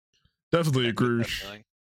definitely connect with agree. that feeling.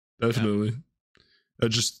 Definitely.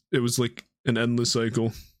 It was like an endless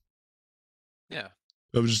cycle Yeah.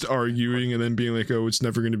 of just arguing and then being like, oh, it's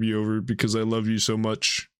never going to be over because I love you so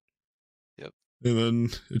much. Yep. And then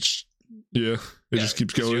it just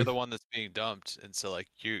keeps 'cause going. You're the one that's being dumped, and so like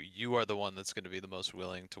you are the one that's going to be the most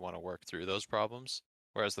willing to want to work through those problems.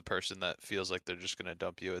 Whereas the person that feels like they're just going to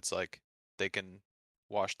dump you, it's like they can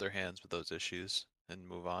wash their hands with those issues and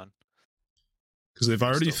move on. Because they've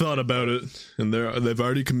already Still thought think about about it and they've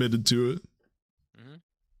already committed to it. hmm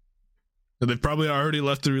And they've probably already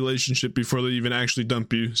left the relationship before they even actually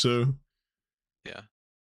dump you. So Yeah.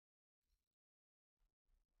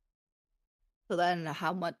 So then,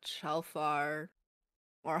 how far,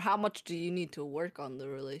 or how much do you need to work on the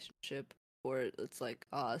relationship, or it's like,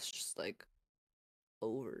 it's just like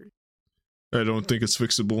over? I don't think it's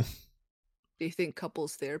fixable. Do you think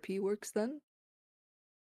couples therapy works then?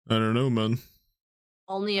 I don't know, man.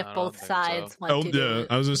 Only if I don't both think sides so. want Oh, to do yeah, it.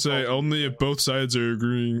 I was gonna say both only if both sides are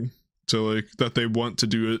agreeing to like that they want to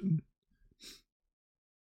do it.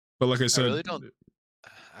 But like I said, I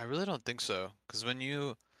really don't think so. Because when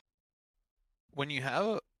you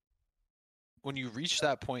reach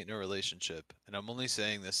that point in a relationship, and I'm only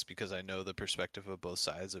saying this because I know the perspective of both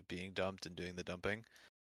sides of being dumped and doing the dumping,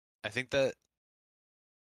 I think that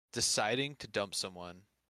deciding to dump someone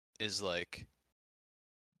is like,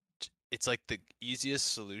 it's like the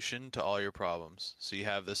easiest solution to all your problems. So you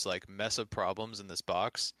have this like mess of problems in this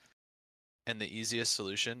box, and the easiest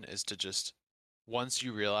solution is to just, once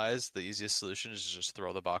you realize the easiest solution is to just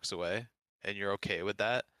throw the box away, and you're okay with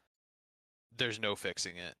that, there's no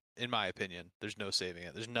fixing it. In my opinion, there's no saving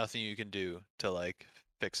it. There's nothing you can do to like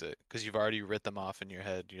fix it because you've already writ them off in your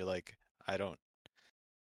head. You're like, I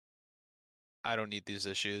don't need these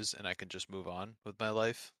issues, and I can just move on with my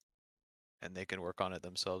life, and they can work on it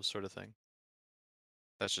themselves, sort of thing.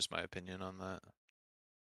 That's just my opinion on that.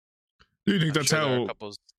 do you think I'm that's sure there are how?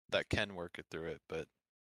 couples that can work it through it, but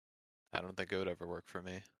I don't think it would ever work for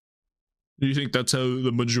me. Do you think that's how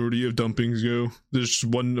the majority of dumpings go? There's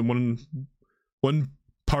one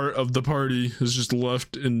part of the party is just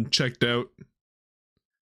left and checked out,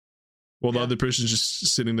 while the Yeah. other person's just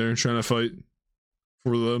sitting there trying to fight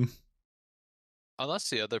for them.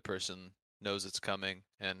 Unless the other person knows it's coming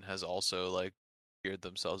and has also like geared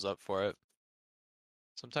themselves up for it.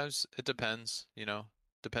 Sometimes it depends,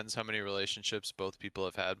 depends how many relationships both people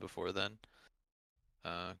have had before then.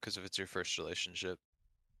 Because if it's your first relationship,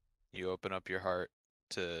 you open up your heart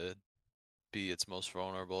to be its most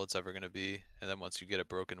vulnerable it's ever going to be. And then once you get it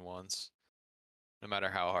broken once, no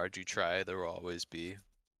matter how hard you try, there will always be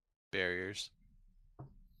barriers.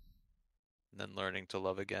 And then learning to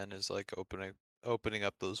love again is like opening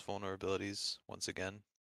up those vulnerabilities once again.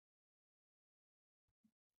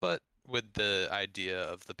 But with the idea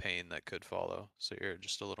of the pain that could follow, so you're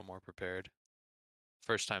just a little more prepared.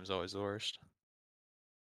 First time's always the worst,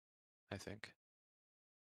 I think.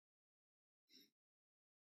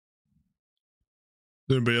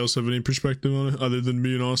 Does anybody else have any perspective on it other than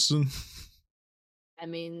me and Austin? I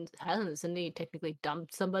mean, hasn't Cindy technically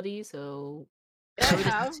dumped somebody? So I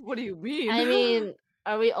have. What do you mean? I mean,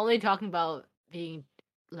 are we only talking about being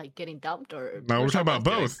like getting dumped, or No, we're talking about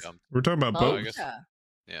getting both. dumped. We're talking about Oh, both. I guess. yeah.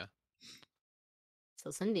 Yeah. So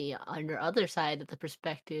Cindy, on your other side of the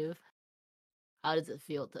perspective, how does it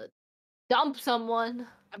feel to dump someone?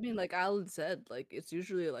 I mean, like Alan said, like it's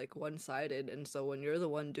usually like one-sided, and so when you're the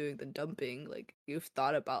one doing the dumping, like you've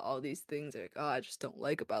thought about all these things, like, oh, I just don't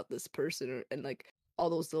like about this person, and like all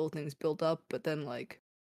those little things build up, but then like,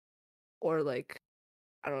 or like,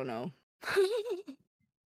 I don't know.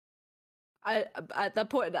 I at that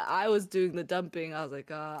point that I was doing the dumping, I was like,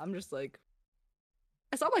 I'm just like,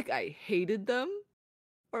 it's not like I hated them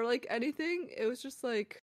or like anything. It was just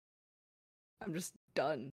like, I'm just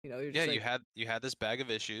done. You're Yeah, just like, you had this bag of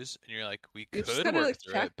issues, and you're like, we You just could gotta, work like,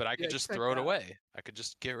 through check- it, but I could yeah, just check throw it out. away. I could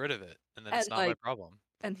just get rid of it, and then it's And, not my like, problem.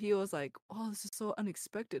 And he was like, "Oh, this is so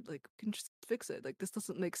unexpected. Like, we can just fix it. Like, this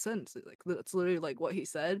doesn't make sense." Like, that's literally like what he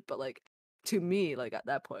said. But like, to me, like at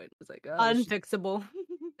that point, it's like Unfixable.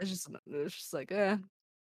 it's just like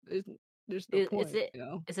there's, there's no Is point, it you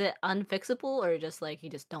know. is it unfixable or just like you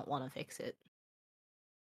just don't want to fix it?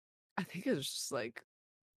 I think it's just like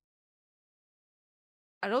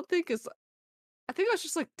I don't think it's. I think I was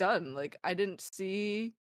just like done. Like I didn't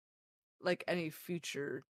see like any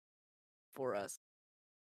future for us.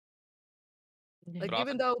 Like But even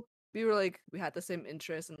often, though we were like we had the same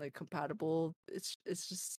interests and like compatible, it's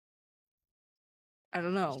just I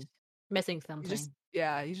don't know. Missing You something. just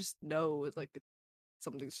you just know it's like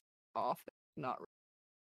something's off. Not.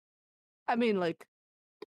 I mean, like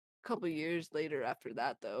a couple years later after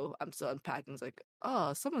that, though, I'm still unpacking. It's like,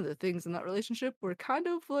 oh, some of the things in that relationship were kind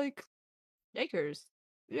of like, Jakers.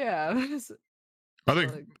 yeah. I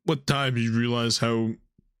think like, what time you realize how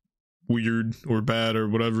weird or bad or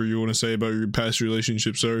whatever you want to say about your past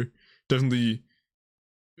relationships are. Definitely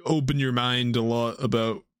open your mind a lot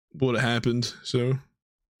about what happened. So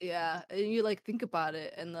yeah, and you like think about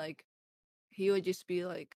it, and like he would just be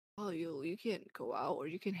like, oh, you can't go out or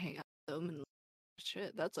you can hang out with them, and like,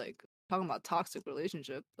 shit, that's like talking about toxic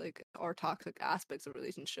relationship, like or toxic aspects of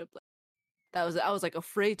relationship. Like that was I was like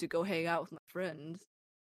afraid to go hang out with my friends.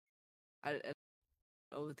 I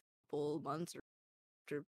know with a couple months or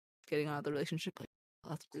after getting out of the relationship, like oh,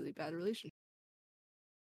 that's a really bad relationship.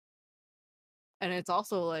 And it's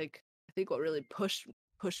also like I think what really pushed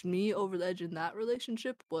me over the edge in that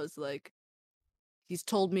relationship was like he's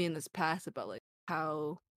told me in this past about like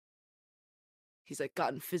how he's like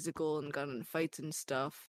gotten physical and gotten in fights and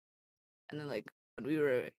stuff. And then like when we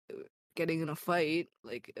were getting in a fight,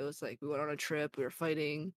 like it was like we went on a trip, we were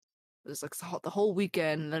fighting. It was like the whole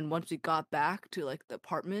weekend. And then once we got back to like the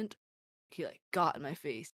apartment, he like got in my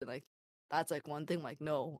face. And like that's like one thing. Like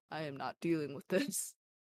no, I am not dealing with this.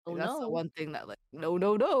 Oh Like, that's the no. one thing that like no,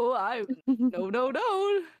 I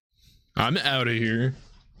no. I'm out of here.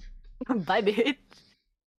 Bye, bitch.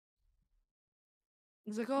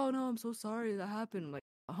 He's like, oh no, I'm so sorry that happened. I'm like,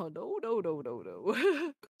 oh no.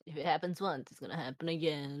 If it happens once, it's gonna happen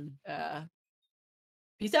again. Yeah.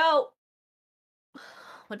 Peace out.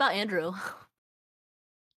 What about Andrew?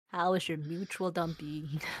 How is your mutual dumping?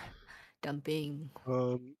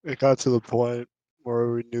 It got to the point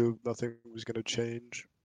where we knew nothing was gonna change.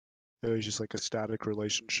 It was just like a static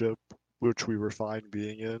relationship, which we were fine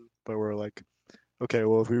being in, but we're like, okay,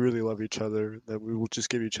 well, if we really love each other, then we will just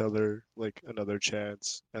give each other like another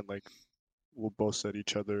chance, and like we'll both set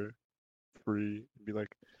each other free and be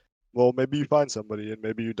like, well, maybe you find somebody and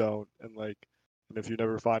maybe you don't, and like, and if you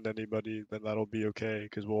never find anybody, then that'll be okay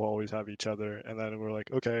because we'll always have each other. And then we're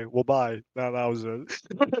like, okay, well, bye. Now that was it.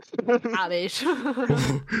 Ah, bitch.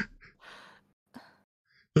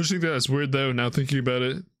 I just think that's weird though, now thinking about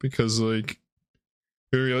it, because like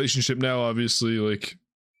your relationship now, obviously, like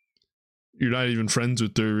you're not even friends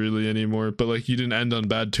with her really anymore, but like you didn't end on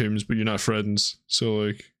bad terms, but you're not friends. So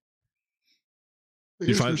like I you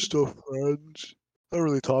guess we're find still friends. I don't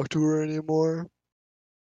really talk to her anymore.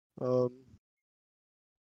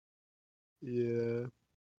 Yeah.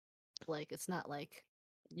 Like, it's not like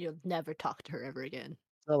you'll never talk to her ever again.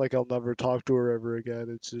 It's not like I'll never talk to her ever again.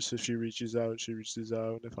 It's just if she reaches out, she reaches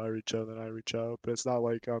out, and if I reach out, then I reach out. But it's not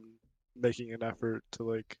like I'm making an effort to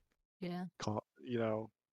like, Yeah. you know,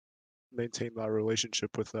 maintain that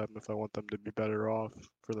relationship with them if I want them to be better off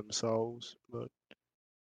for themselves. But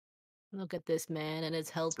Look at this man and his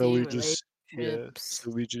so healthy we just, relationships.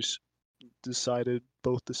 so we just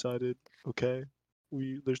both decided, okay,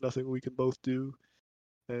 there's nothing we can both do,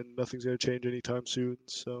 and nothing's gonna change anytime soon.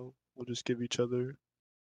 So we'll just give each other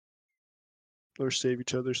or save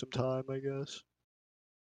each other some time, I guess.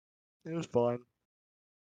 It was fine.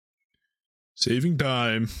 saving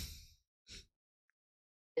time.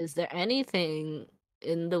 Is there anything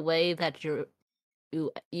in the way that you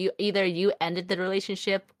either you ended the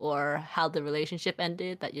relationship or how the relationship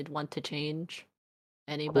ended that you'd want to change?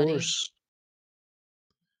 Of Anybody? course.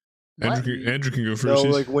 What? Andrew can go No, first.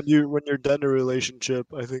 like when you're done in a relationship,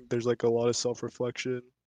 I think there's like a lot of self-reflection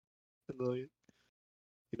in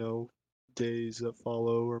the, days that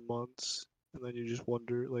follow or months, and then you just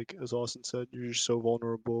wonder, like as Austin said, you're just so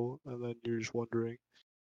vulnerable, and then you're just wondering,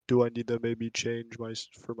 do I need to maybe change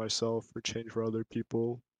for myself or change for other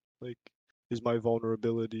people? Like, is my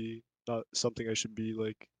vulnerability not something I should be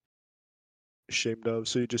like ashamed of?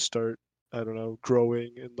 So you just start, I don't know,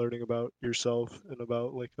 growing and learning about yourself and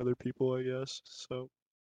about like other people, I guess. So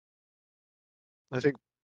I think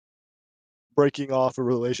breaking off a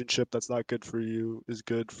relationship that's not good for you is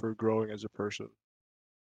good for growing as a person.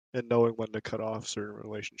 And knowing when to cut off certain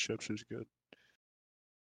relationships is good.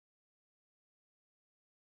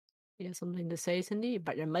 You have something to say, Cindy?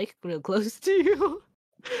 But your mic real close to you.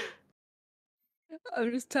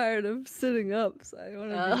 I'm just tired of sitting up, so I want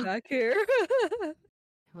to be back here.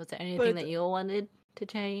 Was there anything But- that you wanted to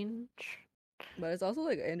change? But it's also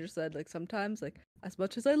like Andrew said, like sometimes, like as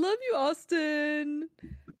much as I love you, Austin,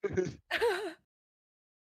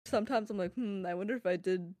 sometimes I'm like, I wonder if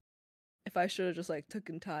I should have just like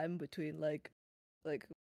taken time between like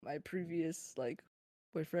my previous like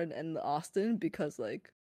boyfriend and the Austin, because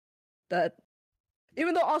like that,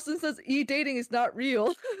 even though Austin says dating is not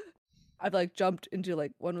real, I've like jumped into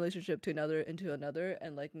like one relationship to another,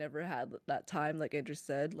 and like never had that time, like Andrew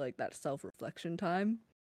said, like that self-reflection time.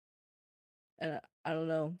 And I don't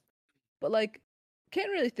know, but like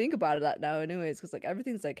can't really think about it that now anyways, because like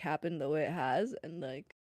everything's like happened the way it has, and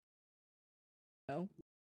like it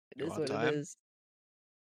You is want what time? it is.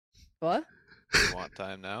 What? You want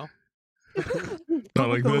time now? Not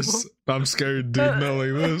like this. I'm scared, dude. Not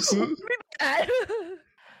like this.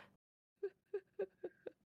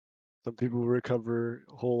 Some people recover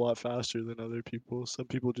a whole lot faster than other people. Some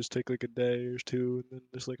people just take like a day or two, and then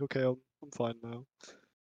just like, okay, I'm fine now.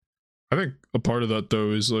 I think a part of that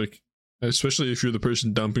though is like, especially if you're the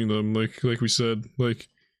person dumping them, like we said, like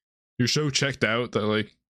you're so checked out that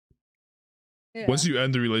like once you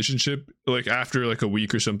end the relationship, like after like a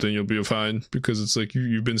week or something, you'll be fine, because it's like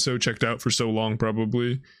you've been so checked out for so long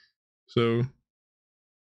probably. So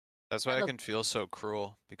That's why I can feel so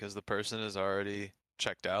cruel, because the person is already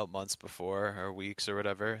checked out months before or weeks or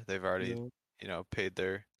whatever. They've already, paid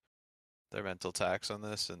their mental tax on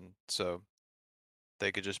this, and so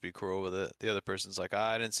they could just be cruel with it. The other person's like,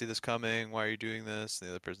 I didn't see this coming. Why are you doing this? And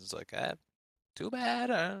the other person's like, too bad.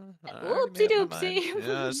 I already made up my mind. Whoopsie-doopsie.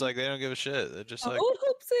 Yeah, it's like they don't give a shit. They're just like,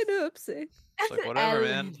 oopsie doopsie. it's like whatever,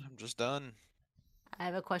 man. Alan. I'm just done. I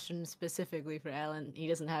have a question specifically for Alan. He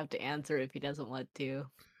doesn't have to answer if he doesn't want to.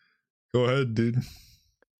 go ahead, dude.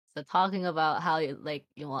 So talking about how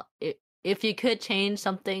if you could change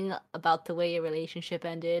something about the way your relationship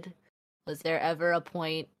ended, was there ever a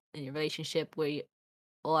point in your relationship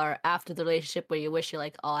or after the relationship where you wish you're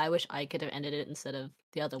like, oh, I wish I could have ended it instead of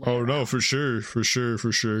the other way? Oh no, around? for sure.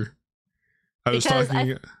 I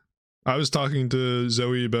was talking to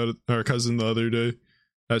Zoe about it, our cousin, the other day.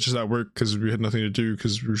 That's just at work because we had nothing to do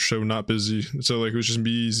because we were so not busy. So like it was just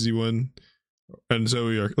me, easy one, and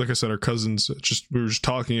Zoe, like I said, our cousins. We were just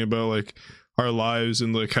talking about like our lives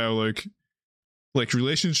and like how like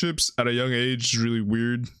relationships at a young age is really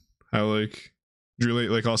weird. How like really,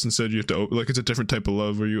 like Austin said, you have to like it's a different type of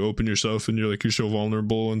love where you open yourself and you're so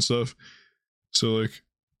vulnerable and stuff. So like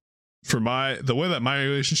for the way that my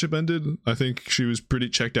relationship ended, I think she was pretty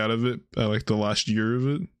checked out of it at like the last year of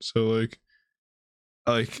it. So like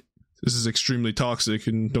this is extremely toxic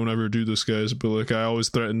and don't ever do this, guys. But like I always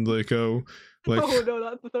threatened like, oh, like Oh no,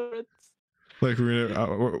 not the threats. like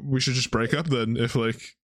we should just break up then if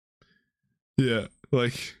like, yeah,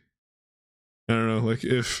 like I don't know, like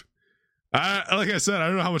if like I said, I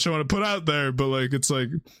don't know how much I want to put out there, but like it's like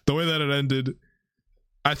the way that it ended,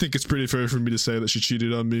 I think it's pretty fair for me to say that she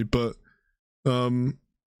cheated on me. But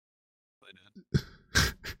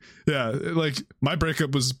yeah, like my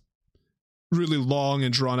breakup was really long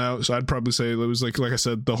and drawn out, so I'd probably say it was like I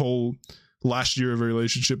said, the whole last year of a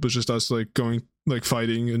relationship was just us like going like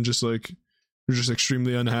fighting and just like we're just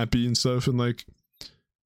extremely unhappy and stuff. And like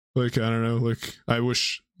I don't know, like I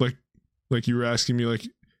wish like you were asking me like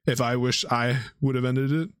if I wish I would have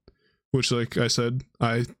ended it, which like I said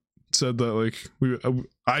that like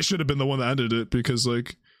I should have been the one that ended it, because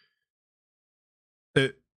like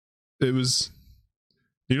it was,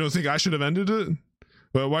 you don't think I should have ended it?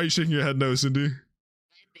 Well, why are you shaking your head no, Cindy?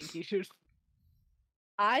 I think you should.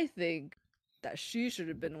 I think that she should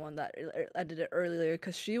have been one that ended it earlier,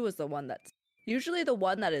 because she was the one that's usually the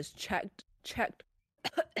one that is checked.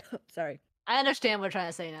 Sorry. I understand what you're trying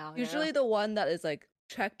to say now. Usually the one that is like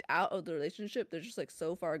checked out of the relationship, they're just like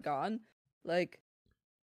so far gone, like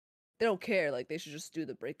they don't care, like they should just do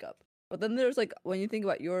the breakup. But then there's like, when you think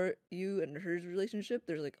about you and her relationship,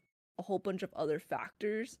 there's like a whole bunch of other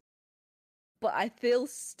factors. But I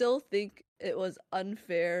still think it was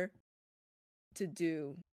unfair to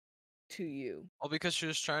do to you. Well, because she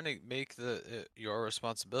was trying to make your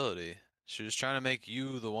responsibility. She was trying to make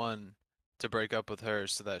you the one to break up with her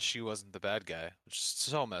so that she wasn't the bad guy, which is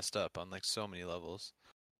so messed up on like so many levels.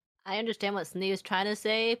 I understand what Cindy was trying to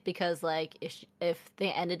say, because like if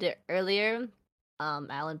they ended it earlier,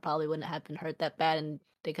 Alan probably wouldn't have been hurt that bad, and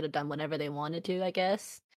they could have done whatever they wanted to, I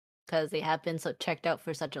guess, because they have been so checked out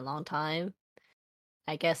for such a long time.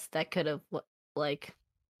 I guess that could have like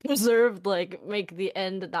preserved, like make the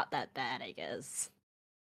end not that bad, I guess.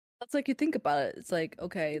 That's like you think about it. It's like,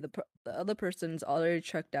 okay, the other person's already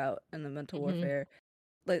checked out in the mental Mhm. warfare.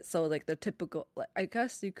 Like, so like the typical, like, I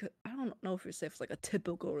guess you could, I don't know if you say it's like a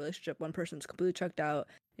typical relationship. One person's completely checked out,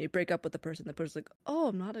 and you break up with the person's like, oh,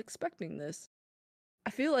 I'm not expecting this.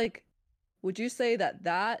 I feel like, would you say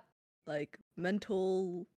that like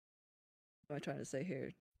mental, what am I trying to say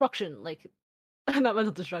here? Destruction, like not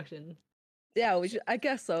mental destruction. Yeah, I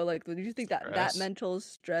guess so. Like, do you think that Stress. mental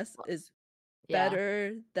stress is Yeah.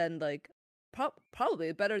 better than like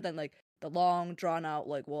probably better than like the long drawn out,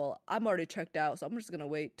 like, well, I'm already checked out, so I'm just gonna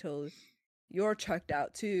wait till you're checked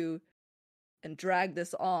out too and drag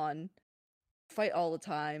this on, fight all the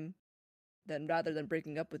time, then rather than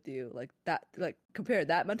breaking up with you, like that, like compare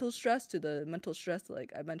that mental stress to the mental stress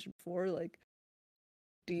like I mentioned before. Like,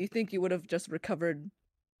 do you think you would have just recovered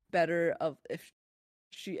better of if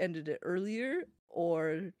she ended it earlier,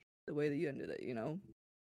 or the way that you ended it, you know?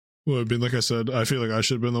 Well, I mean, like I said, I feel like I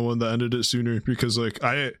should have been the one that ended it sooner because, like,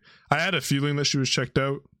 I had a feeling that she was checked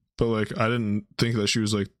out, but like, I didn't think that she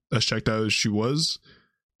was like as checked out as she was.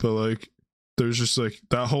 But like, there's just like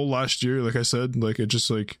that whole last year, like I said, like it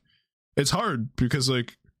just like it's hard because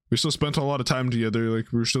like we still spent a lot of time together,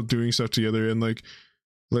 like we were still doing stuff together, and like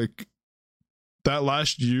that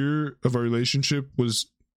last year of our relationship was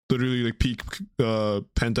literally like peak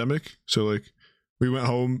pandemic. So like we went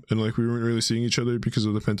home and like we weren't really seeing each other because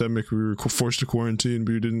of the pandemic. We were forced to quarantine.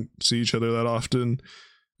 We didn't see each other that often.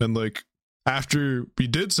 And like after we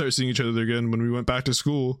did start seeing each other again, when we went back to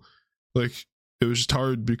school, like it was just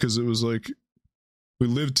hard because it was like we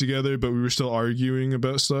lived together, but we were still arguing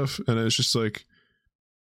about stuff. And it's just like,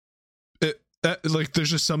 like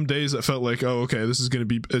there's just some days that felt like, oh, okay, it's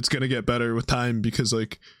gonna get better with time because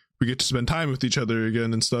like we get to spend time with each other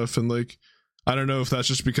again and stuff. And like, I don't know if that's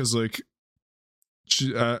just because like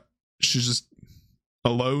she's just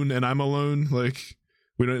alone and I'm alone. Like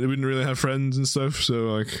we didn't really have friends and stuff. So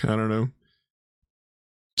like, I don't know.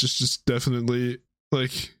 Just definitely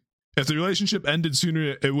like if the relationship ended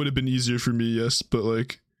sooner, it would have been easier for me. Yes. But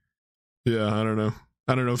like, yeah, I don't know.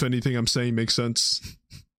 I don't know if anything I'm saying makes sense.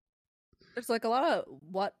 There's like a lot of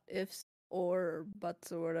what ifs or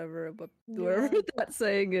buts or whatever, but whatever Yeah. that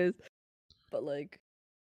saying is. But like,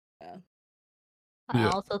 yeah. I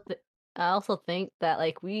Yeah. also think that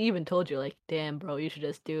like we even told you like, damn, bro, you should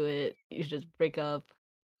just do it. You should just break up.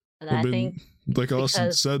 And I I mean, think like Austin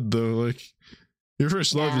because said though, like your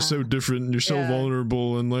first love is so yeah, different and you're so Yeah.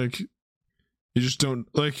 vulnerable, and like you just don't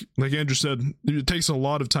like Andrew said, it takes a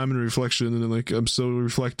lot of time and reflection, and like I'm still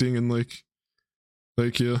reflecting and like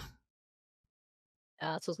yeah.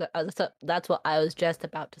 that's what I was just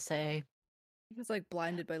about to say. It's like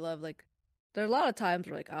blinded by love. Like, there are a lot of times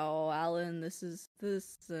where like, oh, Alan, this is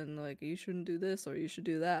this, and like you shouldn't do this or you should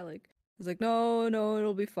do that. Like, it's like, no,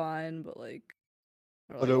 it'll be fine. But like,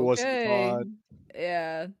 we're But like, it wasn't okay, fine.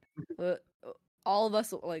 yeah. But all of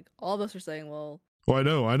us are saying, well, Well,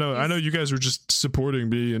 I know you guys were just supporting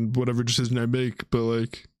me and whatever decision I make, but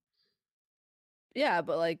like yeah,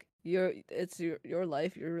 but like it's your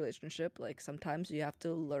life, your relationship. Like sometimes you have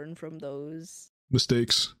to learn from those.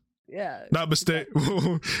 mistakes. Yeah, Not mistake.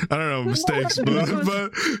 I don't know mistakes, but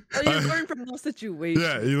oh, you learn from those situations.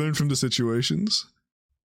 yeah, you learn from the situations.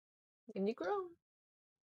 And you grow.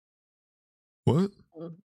 What?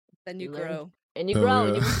 Then you You learn. grow. And you Oh, grow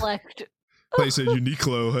and yeah. you reflect. I thought you said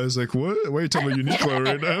Uniqlo. I was like, what? Why are you talking about Uniqlo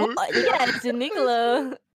right now? Yeah, it's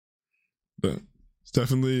Uniqlo. But it's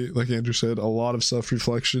definitely, like Andrew said, a lot of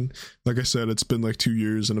self-reflection. Like I said, it's been like 2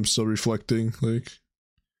 years and I'm still reflecting. Like,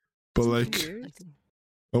 but like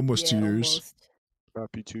almost 2 years. Almost.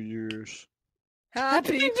 Happy 2 years.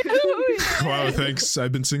 Happy New to Wow, thanks.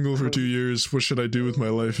 I've been single for 2 years. What should I do with my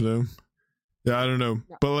life now? Yeah, I don't know.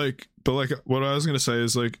 But like, what I was gonna say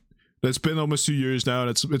is like, it's been almost 2 years now, and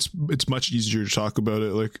it's much easier to talk about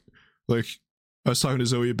it. Like I was talking to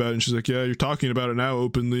Zoe about it, and she's like, "Yeah, you're talking about it now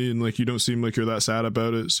openly, and like you don't seem like you're that sad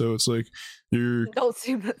about it." So it's like Don't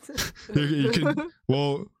seem you can.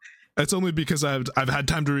 Well, it's only because I've had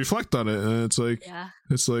time to reflect on it, and it's like yeah.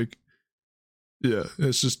 yeah,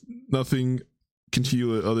 it's just nothing can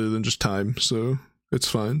heal it other than just time. So it's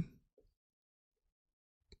fine.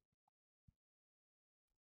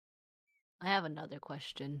 I have another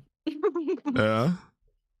question. Yeah.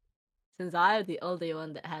 Since I'm the only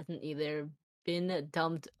one that hasn't either been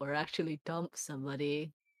dumped or actually dumped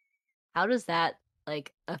somebody, how does that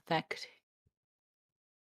like affect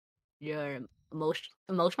your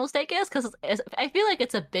emotional state? Guess because I feel like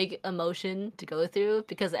it's a big emotion to go through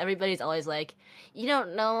because everybody's always like, you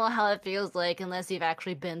don't know how it feels like unless you've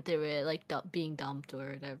actually been through it, like being dumped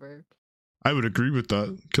or whatever. I would agree with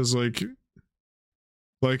that because like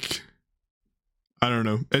I don't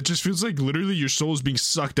know. It just feels like literally your soul is being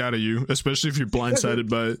sucked out of you, especially if you're blindsided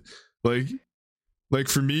by it. Like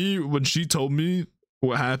for me, when she told me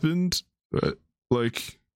what happened,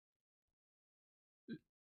 like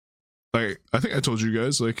I think I told you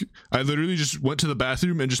guys, like I literally just went to the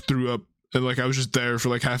bathroom and just threw up, and like I was just there for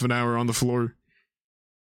like half an hour on the floor,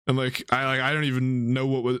 and like I don't even know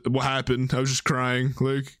what happened. I was just crying,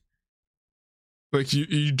 like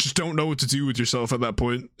you just don't know what to do with yourself at that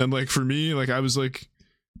point. And like for me, like I was like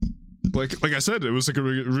I said, it was like a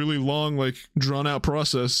really long, like drawn out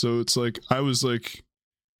process. So it's like I was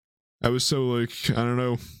so like I don't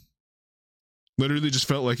know, literally just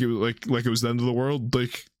felt like it was like it was the end of the world.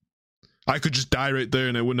 Like I could just die right there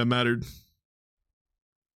and it wouldn't have mattered.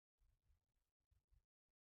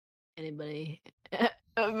 Anybody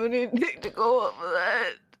have anything to go up with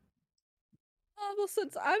that? Well,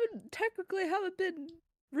 since I technically haven't been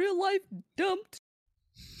real life dumped.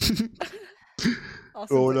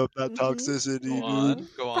 Throwing up that Mhm. toxicity, Go dude. on.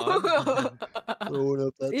 Go on. Throwing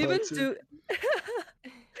up that Even toxicity.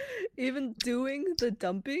 even doing the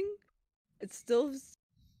dumping, it still,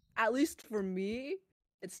 at least for me,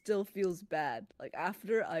 it still feels bad. Like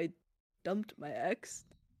after I dumped my ex,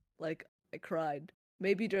 like I cried.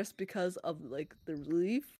 Maybe just because of like the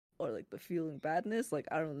relief or like the feeling badness. Like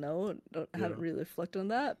I don't know, haven't really reflected on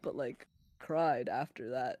that, but like cried after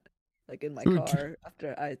that, like in my Okay. car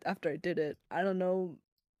after I did it. I don't know.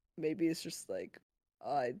 Maybe it's just like,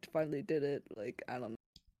 oh, I finally did it. Like I don't know.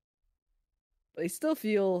 But I still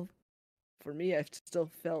feel, for me, I still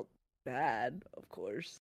felt bad, of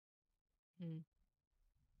course.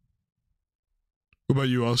 What about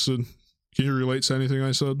you, Austin? Can you relate to anything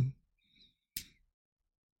I said?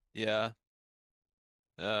 Yeah.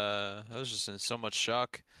 I was just in so much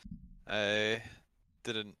shock. I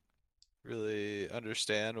didn't really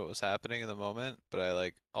understand what was happening in the moment, but I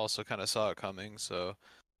like also kind of saw it coming, so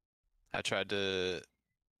I tried to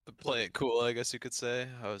play it cool, I guess you could say.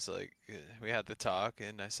 I was like, we had the talk,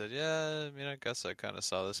 and I said, yeah, I mean, I guess I kind of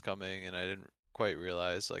saw this coming, and I didn't quite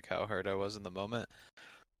realize like how hurt I was in the moment.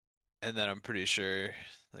 And then I'm pretty sure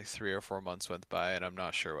like 3 or 4 months went by, and I'm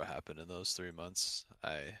not sure what happened in those 3 months.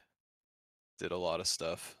 I did a lot of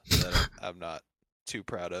stuff that I'm not too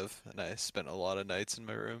proud of, and I spent a lot of nights in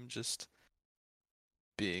my room just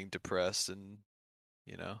being depressed and,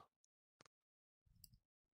 you know,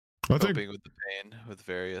 I think coping with the pain with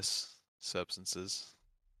various substances.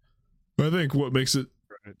 what makes it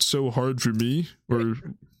so hard for me, or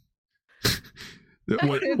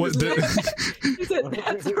what did He said,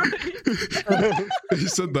 "That's right." he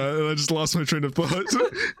said that, and I just lost my train of thought.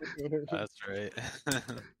 That's right.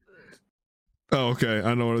 Oh, okay.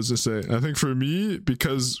 I know what I was gonna say. I think for me,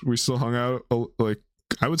 because we still hung out, like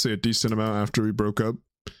I would say a decent amount after we broke up.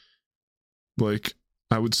 Like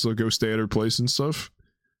I would still go stay at her place and stuff.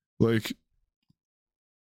 Like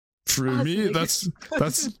for me, that's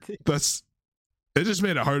it just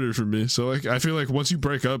made it harder for me. So like I feel like once you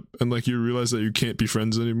break up and like you realize that you can't be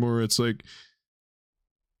friends anymore, it's like,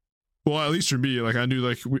 well, at least for me, like I knew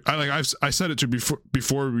like I said it to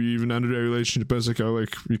before we even ended our relationship. I was like, oh,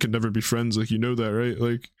 like we can never be friends, like you know that, right?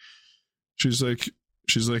 Like she's like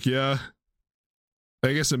yeah,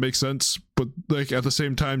 I guess it makes sense, but like at the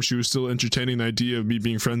same time she was still entertaining the idea of me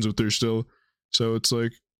being friends with her still. So it's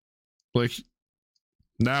like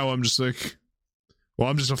now I'm just like, well,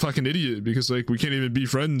 I'm just a fucking idiot because like we can't even be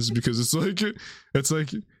friends because it's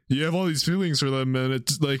like you have all these feelings for them, and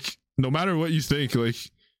it's like no matter what you think, like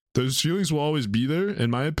those feelings will always be there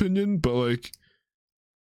in my opinion, but like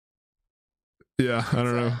yeah, I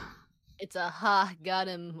don't know. It's a ha got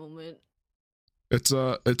him moment. It's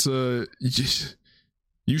a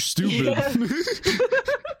you stupid. Yeah.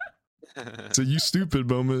 It's a you stupid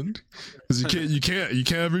moment because you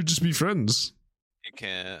can't ever just be friends. You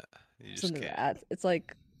can't. You just Something can't. that it's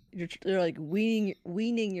like you're like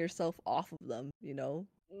weaning yourself off of them, you know.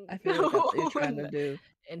 I feel like that's what you're trying to do.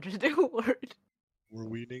 Interesting word. We're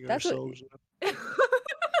weaning That's what- ourselves.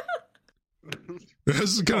 This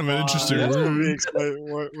is kind of an interesting That's what we word. explain.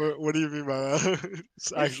 What do you mean by that?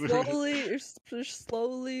 It's You're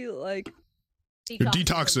slowly like You're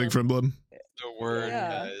detoxing from them. The word,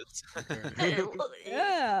 Yeah. guys.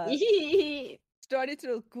 Yeah. Starting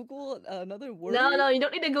to Google another word. No, you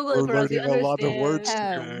don't need to Google it We're for us. You learning a lot of understand. words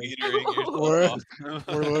Yeah. today. Metering yourself We're, off.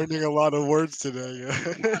 we're learning a lot of words today.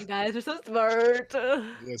 Come on, guys, we're so smart.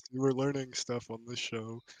 Yes, we were learning stuff on this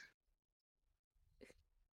show.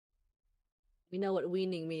 We know what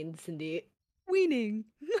weaning means, Cindy. Weaning.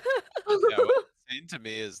 Yeah, what's insane to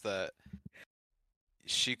me is that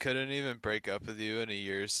she couldn't even break up with you in a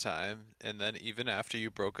year's time, and then even after you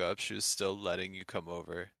broke up, she was still letting you come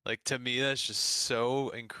over. Like, to me, that's just so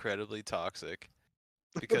incredibly toxic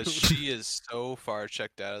because she is so far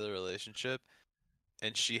checked out of the relationship,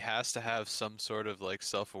 and she has to have some sort of like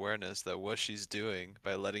self-awareness that what she's doing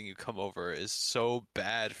by letting you come over is so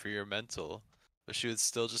bad for your mental, but she would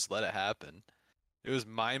still just let it happen. It was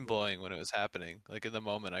mind-blowing when it was happening. Like, in the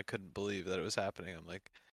moment, I couldn't believe that it was happening. I'm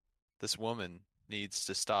like, this woman needs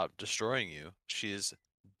to stop destroying you. She is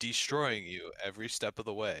destroying you every step of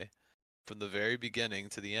the way, from the very beginning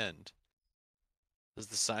to the end. Because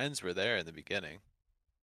the signs were there in the beginning.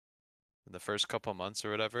 In the first couple months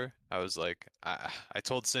or whatever, I was like, I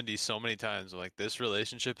told Cindy so many times, I'm like, this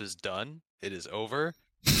relationship is done. It is over.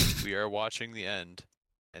 We are watching the end.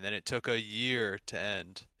 And then it took a year to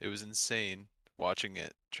end. It was insane watching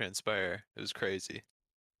it transpire. It was crazy.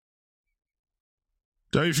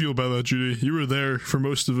 How do you feel about that, Judy? You were there for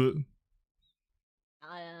most of it.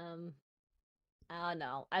 I don't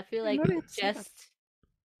know. I feel like Maybe it's not- just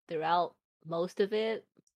throughout most of it,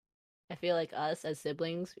 I feel like us as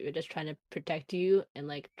siblings, we were just trying to protect you and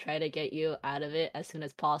like try to get you out of it as soon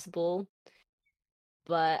as possible.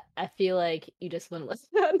 But I feel like you just wouldn't listen.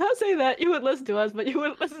 I'm not saying that you would listen to us, but you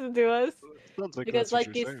wouldn't listen to us. Sounds like Because, that's what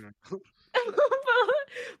like, you're these- saying.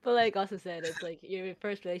 but like also said, it's like your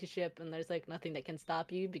first relationship and there's like nothing that can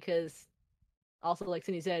stop you because also like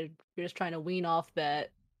Cindy said, you're just trying to wean off that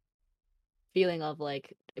feeling of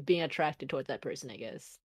like being attracted towards that person, I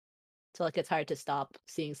guess. So like it's hard to stop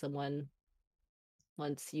seeing someone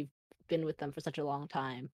once you've been with them for such a long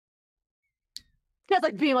time. That's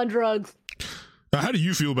like being on drugs. How do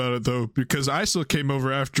you feel about it though? Because I still came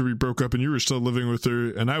over after we broke up and you were still living with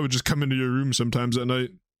her, and I would just come into your room sometimes at night.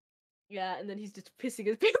 Yeah, and then he's just pissing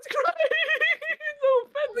his pants crying.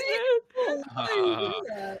 So offensive. Why you do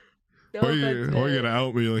that? So Why you offensive. gonna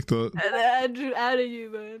out me like that? And then Andrew out of you,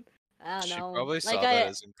 man. I don't She know. probably like saw that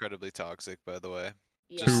as incredibly toxic, by the way.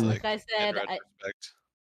 yeah, Just Who? like I in said, retrospect.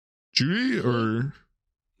 Judy or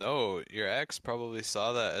No, your ex probably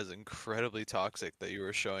saw that as incredibly toxic that you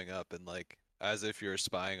were showing up and like as if you were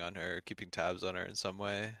spying on her, keeping tabs on her in some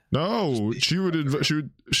way. no? Just She would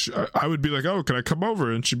I would be like, oh, can I come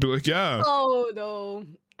over? And she'd be like, yeah. oh no,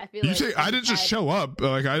 I feel You like say I didn't just show up.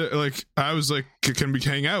 I was like, can we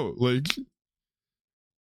hang out? Like,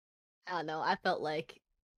 I don't know. I felt like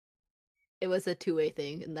it was a two-way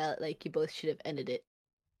thing, and that like you both should have ended it.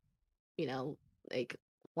 You know, like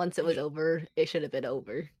once it was over, it should have been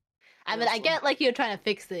over. I mean, I get like you're trying to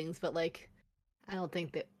fix things, but like I don't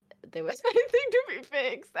think that there was anything to be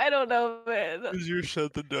fixed. I don't know, man. Easier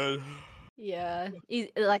said than done. Yeah,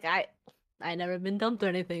 like I never been dumped or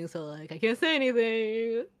anything, so like I can't say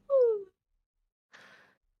anything.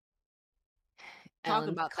 Talk Alan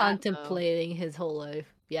about that, though. contemplating his whole life.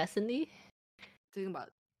 Yes, Cindy? Thinking about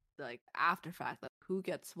like after fact, like who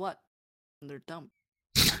gets what when they're dumped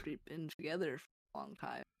after you've been together for a long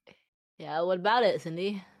time. Yeah, what about it,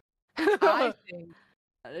 Cindy? I think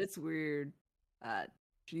that it's weird that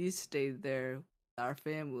she stayed there with our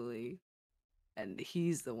family, and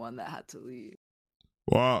he's the one that had to leave.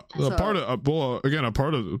 wow. A So- part of a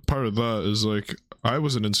part of that is like I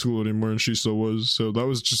wasn't in school anymore and she still was, so that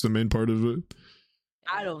was just the main part of it.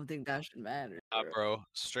 I don't think that should matter. Bro,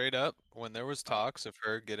 straight up, when there was talks of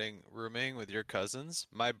her getting rooming with your cousins,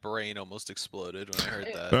 my brain almost exploded when I heard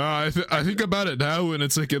that. I think about it now and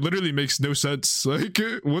it's like it literally makes no sense. Like,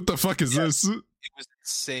 what the fuck is this? It was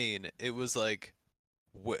insane. It was like,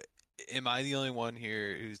 what? Am I the only one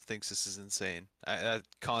here who thinks this is insane? I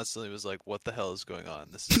constantly was like, what the hell is going on?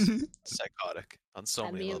 This is psychotic on so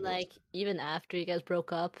I many mean, levels. like, even after you guys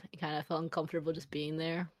broke up, you kind of felt uncomfortable just being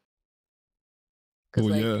there. 'Cause,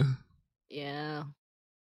 Well, like, yeah. Yeah.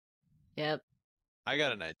 Yep. I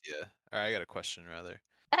got an idea. Or I got a question, rather.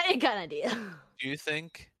 I got an idea. Do you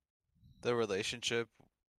think the relationship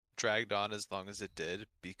dragged on as long as it did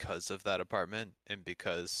because of that apartment and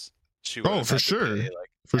because she would Oh, have for had to sure. pay, like,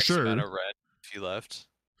 For X sure. amount of rent if you left?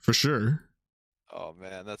 For sure. Oh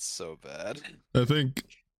man, that's so bad. I think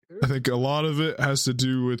a lot of it has to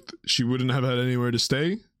do with she wouldn't have had anywhere to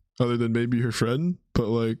stay other than maybe her friend, but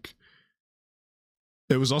like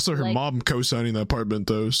it was also her Like- mom co-signing the apartment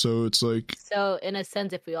though, so it's like So, in a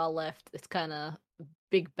sense, if we all left, it's kind of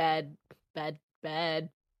big, bad.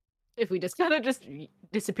 If we just kind of just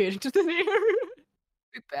disappeared into thin air.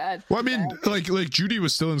 Big bad. well, I mean, like Judy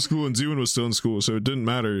was still in school and Zewan was still in school, so it didn't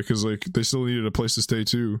matter because like they still needed a place to stay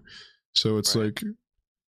too. So it's Right. like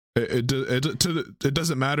it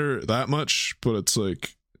doesn't matter that much, but it's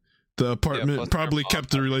like the apartment plus probably their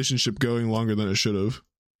kept the mom- relationship going longer than it should have.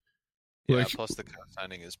 Yeah, Like- plus the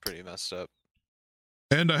co-signing is pretty messed up.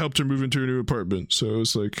 And I helped her move into her new apartment, so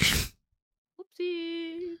it's like,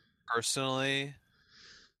 Whoopsie. Personally,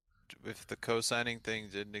 if the co-signing thing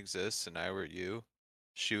didn't exist and I were you,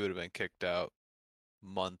 she would have been kicked out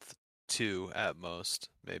month 2 at most,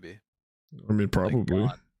 maybe. I mean, probably. Gone.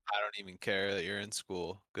 I don't even care that you're in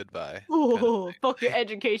school. Goodbye. Oh, fuck your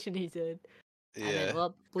education, he said. And Yeah. then,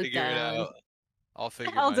 well, bleep Figure it down. out. I'll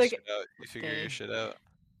figure I my was like, shit out. You figure your okay. shit out.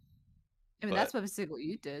 I mean, But- that's basically what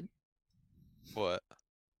you did What?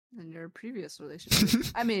 in your previous relationship.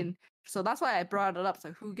 I mean, so that's why I brought it up.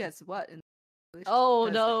 So who gets what in the relationship? Oh,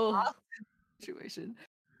 'Cause no. in our situation.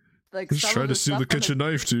 Like Just some try of to the steal the stuff in kitchen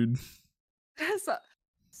knife, dude.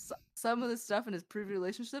 some of the stuff in his previous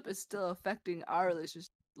relationship is still affecting our relationship,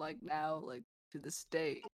 like now, like to this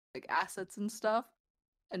day, like assets and stuff.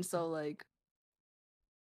 And so, like,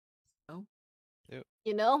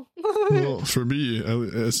 You know? Well, for me,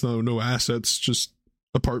 it's no assets, just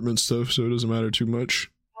apartment stuff, so it doesn't matter too much.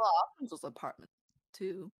 well, Austin's apartment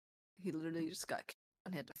too. He literally just got kicked out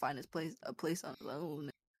and had to find a place on his own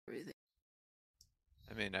and everything.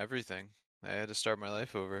 I mean, everything. I had to start my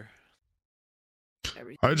life over.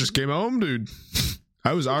 I just came home, dude.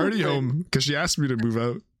 I was already home because she asked me to move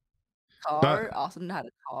out. car. Austin had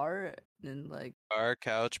a car, and like Car,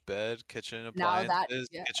 couch, bed, kitchen Now that- appliances,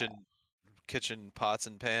 yeah. kitchen pots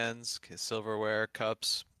and pans, silverware,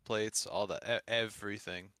 cups, plates, all that,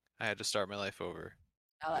 everything. I had to start my life over.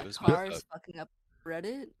 now It that was car messed is fucking up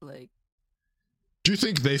Reddit. Like, Do you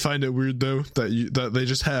think they find it weird though that they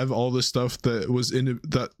just have all this stuff that was in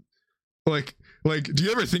it, that like do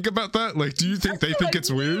you ever think about that? Like, do you think they think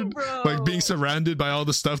it's weird? Like being surrounded by all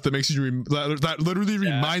the stuff that makes you that literally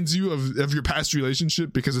reminds you of your past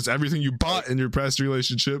relationship because it's everything you bought in your past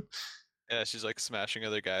relationship. Yeah, she's like smashing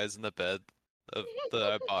other guys in the bed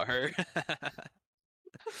that I bought her. why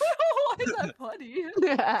is that funny?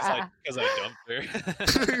 Because I dumped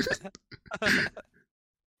her.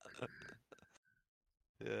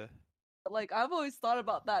 Yeah. Like, I've always thought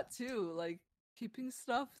about that too. Like, keeping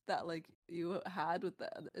stuff that like you had with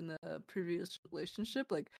that in the previous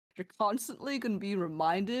relationship, like you're constantly gonna be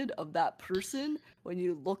reminded of that person when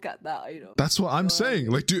you look at that item. That's what I'm saying.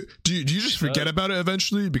 Like, do you just forget about it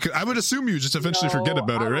eventually? Because I would assume you just eventually forget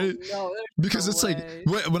about it, right? No, Because it's like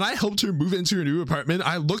when I helped her move into her new apartment,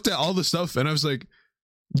 I looked at all the stuff and I was like,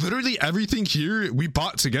 literally everything here we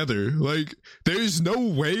bought together. Like, there's no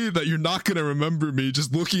way that you're not gonna remember me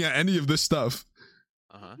just looking at any of this stuff.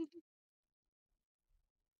 Uh-huh.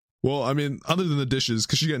 Well, I mean, other than the dishes,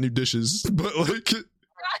 because she got new dishes, but like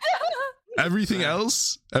everything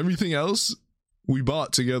else, we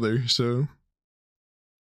bought together. So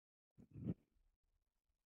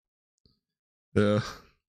yeah,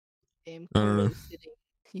 Damn, I don't know.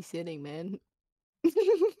 He's sitting, man.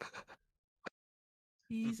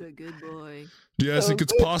 He's a good boy. Do you guys think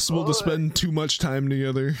it's good possible to spend too much time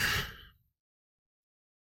together?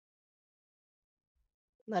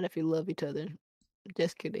 Not if you love each other.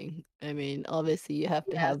 Just kidding. I mean, obviously, you have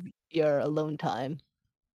to have your alone time.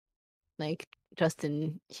 Like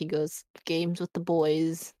Justin, he goes games with the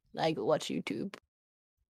boys. I go watch YouTube.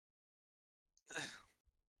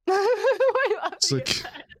 It's like,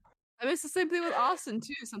 I mean, it's the same thing with Austin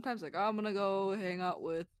too. Sometimes like, oh, I'm gonna go hang out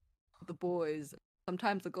with the boys.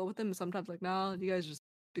 Sometimes I go with them, and sometimes like, no, you guys just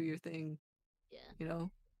do your thing. Yeah. You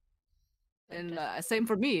know. And same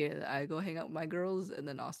for me. I go hang out with my girls, and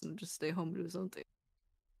then Austin just stay home and do his own thing.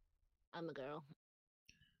 I'm a girl.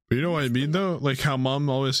 but you know what I mean though? Like how mom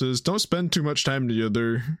always says, don't spend too much time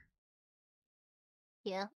together.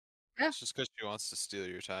 Yeah. It's just because she wants to steal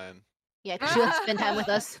your time. Yeah, because she wants to spend time with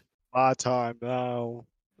us. My time now.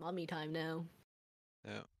 Mommy time now.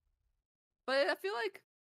 Yeah. But I feel like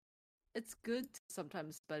it's good to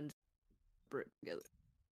sometimes spend break together.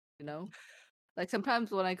 You know, like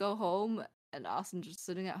sometimes when I go home and Austin's just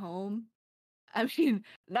sitting at home. I mean,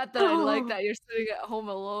 not that I like that you're sitting at home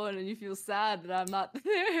alone and you feel sad that I'm not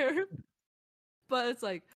there. But it's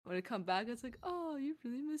like when I come back, it's like, oh, you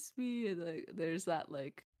really miss me, and like there's that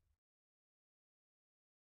like,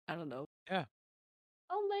 I don't know.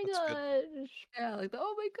 Oh my That's good. gosh. Yeah, like the,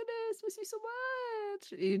 oh my goodness, miss you so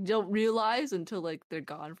much. You don't realize until like they're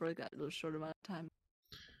gone for like that little short amount of time.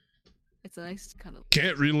 It's a nice kind of.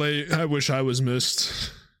 Can't relate. I wish I was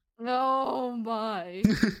missed. Oh my.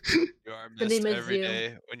 You are But they missed miss every you.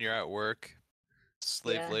 day when you're at work.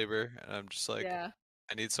 Slave Yeah. labor. And I'm just like, Yeah.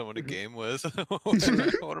 I need someone to game with.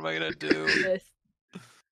 What am I going to do? Yes.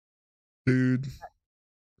 Dude.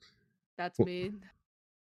 That's Well- me.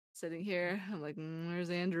 Sitting here. I'm like,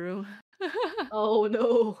 where's Andrew? Oh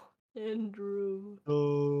no. Andrew.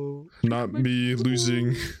 Oh, Not me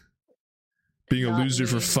losing being a Not loser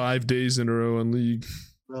for me. 5 days in a row on League.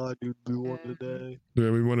 No, dude, we won today. Yeah,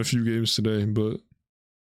 we won a few games today, but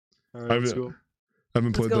All right, let's I've- go.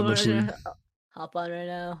 haven't Let's played that go much right League. now. Hop on right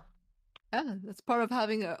now. Yeah, that's part of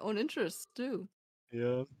having our own interests too.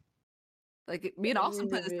 Yeah. Like me and Austin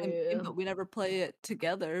play the same game, Yeah. but we never play it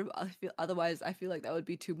together. I feel otherwise, I feel like that would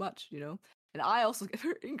be too much, you know. And I also get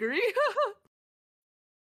very angry.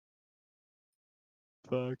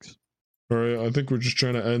 Facts. All right, I think we're just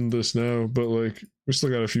trying to end this now, but like we still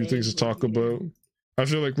got a few things to talk about. I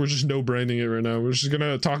feel like we're just no branding it right now. We're just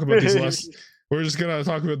gonna talk about these last. We're just gonna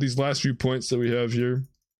talk about these last few points that we have here.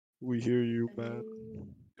 We hear you, man.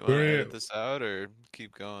 You want to Alright. edit this out or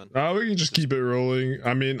keep going? We can just keep it rolling.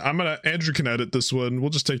 I mean, Andrew can edit this one. We'll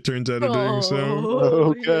just take turns editing. So Oh,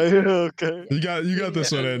 Okay, okay. you got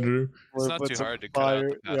this one, Andrew. It's We'll not put too some hard to cut out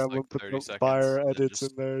the past, Yeah, like, we'll put 30 some fire seconds and edits in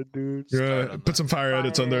just- there, dude. Start Yeah, on put that. some fire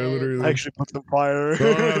edits on there, Fire. literally. Actually, put some fire.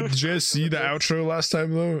 Oh, did you guys see the outro last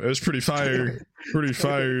time though? It was pretty fire. Pretty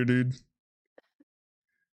fire, dude.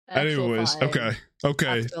 Actual Anyways, fire.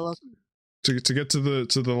 okay. Philip. To get to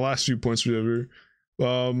the last few points we have here.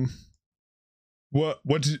 What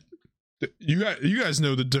do you guys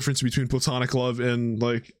know the difference between platonic love and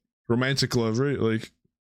like romantic love, right? Like,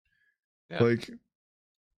 Yeah. like,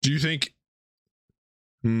 do you think?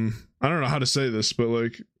 I don't know how to say this, but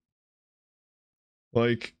I'm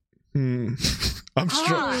I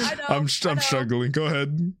know, I'm I know. struggling. Go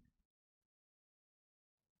ahead.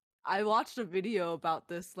 I watched a video about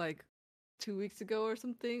this like 2 weeks ago or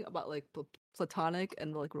something about like platonic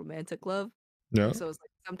and like romantic love. Yeah. So it's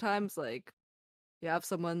like sometimes like you have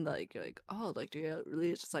someone like you're like, oh, like do you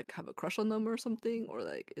really just like have a crush on them or something, or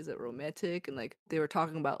like is it romantic? And like they were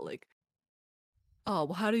talking about like, oh,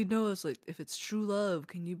 well, how do you know it's like if it's true love?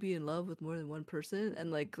 Can you be in love with more than one person?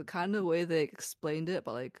 And like the kind of way they explained it,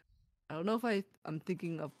 but like I don't know if I'm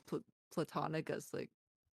thinking of platonic as like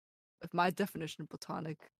if my definition of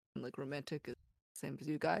platonic and like romantic is the same as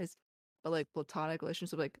you guys. But like platonic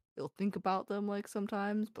relationship, like you'll think about them like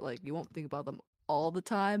sometimes, but like you won't think about them all the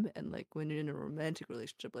time. And like when you're in a romantic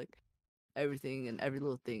relationship, like everything and every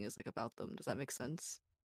little thing is like about them. Does that make sense?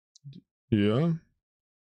 Yeah.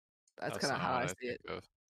 That's kind of not how what I see it. think of.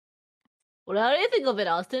 Well, how do you think of it,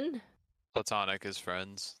 Austin? Platonic is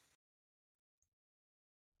friends.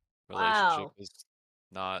 Wow. Relationship is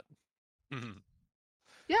not.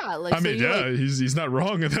 Yeah, like I mean, so you, yeah, like, he's not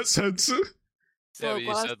wrong in that sense. so but you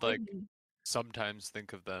what I was said, like, thinking- Sometimes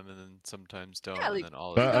think of them and then sometimes don't, Yeah, and like, then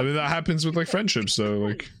all of I them. mean, that happens with like friendships. So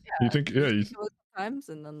like, you think, yeah, you think about it sometimes,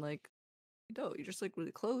 and then like, you know, you're just like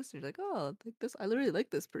really close. And you're like, oh, like this, I literally like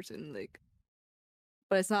this person. Like,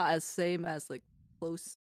 but it's not as same as like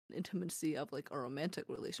close intimacy of like a romantic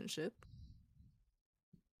relationship.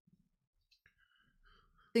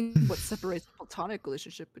 I think what separates a platonic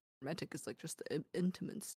relationship and romantic is like just the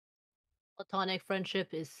intimacy. Platonic friendship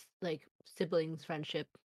is like siblings friendship.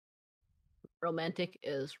 Romantic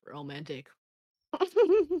is romantic.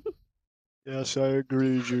 Yes, I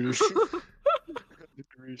agree, Judas. I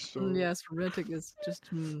agree so. Yes, romantic is just.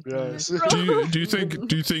 Yes. do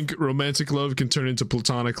you think romantic love can turn into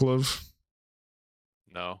platonic love?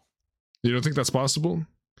 No. You don't think that's possible?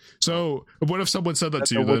 So what if someone said that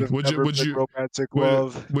to you? Then would you romantic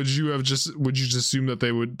love? would you just assume that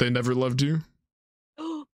they never loved you?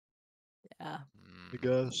 Yeah. I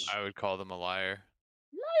guess. I would call them a liar.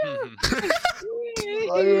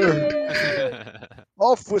 Liar.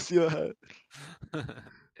 Off with your head.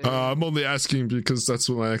 I'm only asking because that's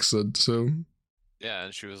what my ex said. So Yeah,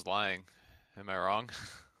 and she was lying. Am I wrong?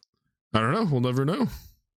 I don't know. We'll never know.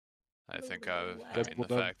 I think Liar. I mean,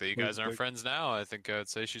 the fact that you guys aren't Like- friends now, I think I would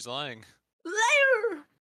say she's lying. Liar.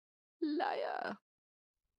 Liar.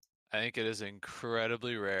 I think it is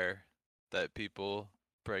incredibly rare that people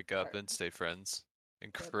break up and stay friends.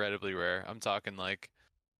 Incredibly rare. I'm talking like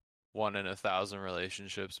 1 in 1,000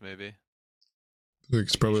 relationships, maybe. I think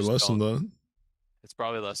it's probably just less than that. It's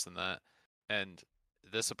probably less than that. And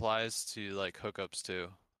this applies to like hookups too.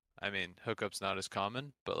 I mean, hookups not as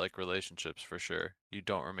common, but like relationships for sure. You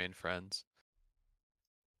don't remain friends.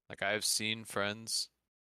 Like I've seen friends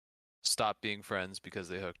stop being friends because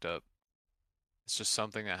they hooked up. It's just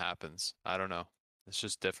something that happens. I don't know. It's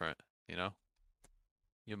just different, you know?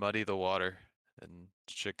 You muddy the water and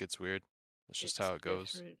shit gets weird. That's just how it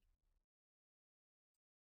goes. Different.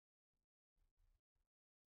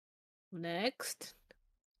 Next.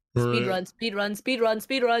 Alright. Speed run.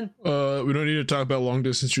 We don't need to talk about long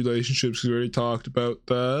distance relationships because we already talked about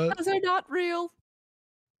that. Because they're not real.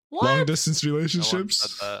 What? Long distance No one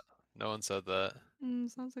relationships. said that. No one said that.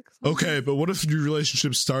 Sounds like Okay, but what if your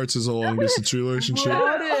relationship starts as a long distance relationship?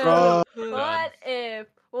 What if? Bruh. What if?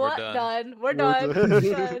 We're What done. done? We're We're done. done. We're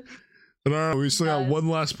done. And all right, we still got Done. one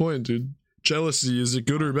last point, dude. Jealousy, is it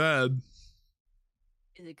good or bad?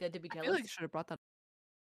 Is it good to be I feel jealous? like you should have brought that.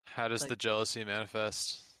 How does Like- the jealousy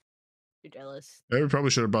manifest? You're jealous. I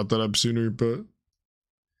probably should have brought that up sooner, but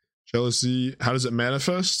jealousy, how does it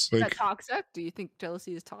manifest? Is Like, that toxic? Do you think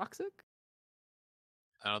jealousy is toxic?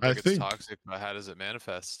 I don't I think it's think- toxic, but how does it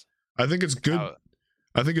manifest? I think it's Like good. how-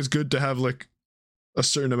 I think it's good to have like a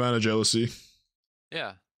certain amount of jealousy.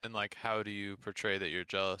 yeah, and like, how do you portray that you're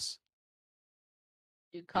jealous?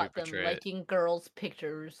 You caught them portray it. liking girls'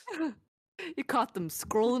 pictures. You caught them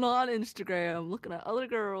scrolling on Instagram, looking at other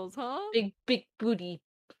girls, huh? Big booty.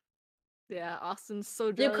 Yeah, Austin's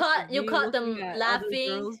so jealous. You of me caught them looking at other laughing.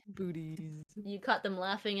 girls' booties. You caught them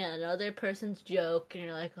laughing at another person's joke, and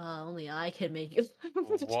you're like, "Oh, only I can make you."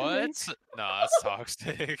 What? No, that's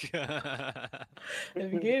toxic.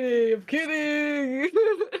 I'm kidding. I'm kidding.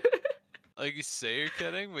 Like, you say you're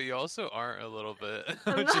kidding, but you also aren't a little bit.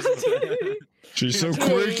 I'm which not is- kidding. She's so Kidding.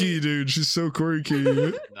 quirky, dude. She's so quirky.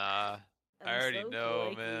 Nah, I I'm already so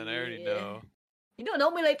know, man. I already quirky. know. You don't know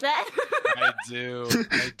me like that. I do.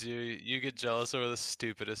 I do. You get jealous over the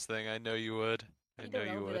stupidest thing. I know you would. I You know don't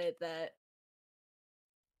you know me would. like that.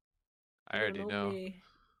 I You don't already know. me.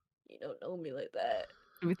 You don't know me like that.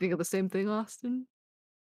 Do we think of the same thing, Austin?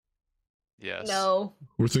 Yes. No.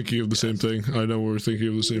 We're thinking of the same Yes. thing. I know we're thinking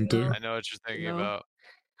of the same thing. I know what you're thinking No. about.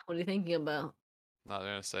 What are you thinking about? Not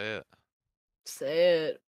gonna say it. Say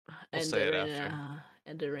it. We'll End say it it right after. now.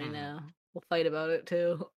 End it right Mhm. now. We'll fight about it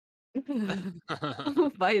too. Mm-hmm. We'll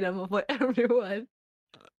fight them. We'll fight everyone.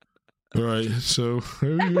 All right, so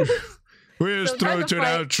we're just So throw it that's to a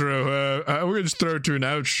an outro. We're gonna just throw it to an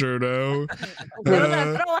outro now. We're Uh,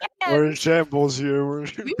 gonna throw We're in hands. shambles here. We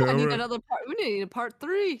Yeah, might need we're- another part. We need a part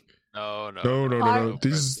 3. No. No. Part-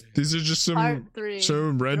 These are just some Part 3.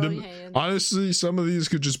 some Throw random. your hands. Honestly, some of these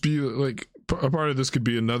could just be like a part of this could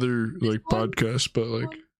be another like one? podcast, but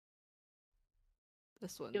like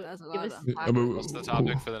This one. Give- That's a give lot us- of Yeah, high but- level. What's the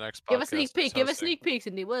topic for the next podcast? Give a sneak peek. Who's Give a hosting? sneak peek,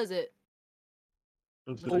 Cindy. What is it?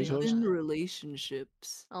 Open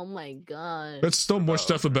relationships. Oh my god. that's still more about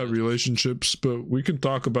stuff open about relationships, but we can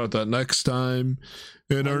talk about that next time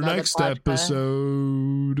in our Another next podcast.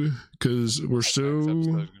 episode because we're What's the next so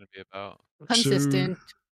episode gonna be about? Consistent.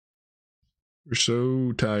 we're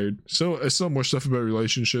so tired. So it's still more stuff about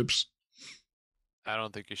relationships. I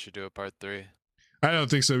don't think you should do a part 3. I don't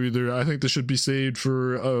think so either. I think this should be saved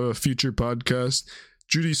for a future podcast.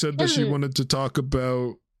 Judy said that she Isn't- wanted to talk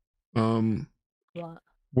about What?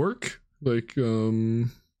 work, like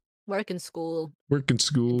Work in school. work in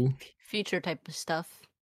school. Future type of stuff.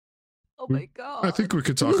 Oh We- my god. I think we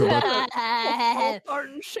could talk about. All part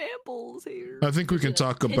in shambles here. I think we can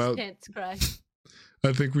talk His about. pants crack.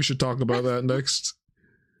 I think we should talk about that next.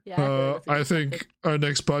 Yeah, feel like that's a I good think topic. our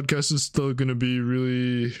next podcast is still going to be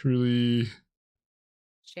really, really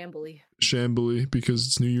Shambly. shambly because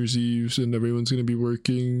it's New Year's Eve and everyone's going to be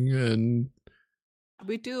working, and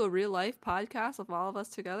We do a real life podcast of all of us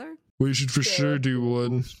together. we should for Yeah. sure do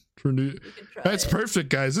one for New. We can try That's it. perfect,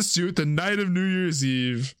 guys. Let's do it the night of New Year's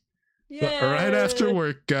Eve, right after Yay!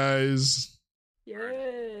 work, guys.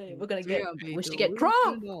 Yay! We're gonna So get. yeah, we We should do- get we should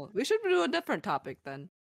drunk. do- We should do a different topic then.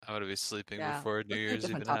 I'm gonna be sleeping Yeah, before New let's do a Year's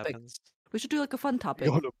different even topic. happens. We should do like a fun topic.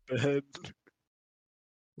 Go to bed. Nah,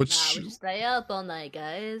 Which we should stay up all night,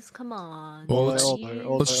 guys. Come on. Well, All night, let's- all night,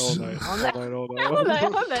 all let's- night, all night, all all night- night, all night, All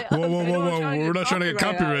all night, night. all night, whoa, all whoa, night. whoa, trying to whoa! get We're not trying to get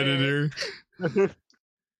copyright out copyrighted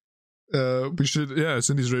here. We should, yeah,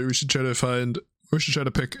 Cindy's right. We should try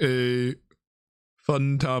to pick a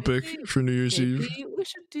fun topic Maybe- for New Year's Eve. Maybe we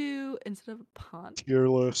should do, instead of a pond, Tier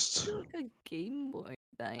list. do like a Game Boy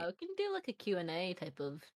night. We can do like a Q&A type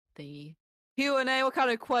of thingy. Q&A, what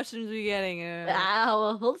kind of questions are we getting?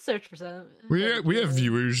 We'll search for some. We Like a have Q&A.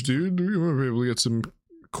 viewers, dude. We want to be able to get some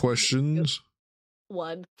questions.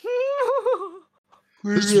 One.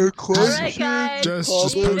 Leave your Alright, questions guys.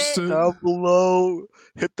 Just leave post it. down below.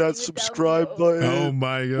 Hit that Leave it down subscribe below. button. Oh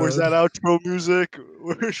my god! Where's that outro music?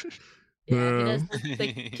 Yeah, he does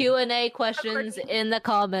the Q&A questions in the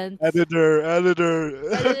comments. editor.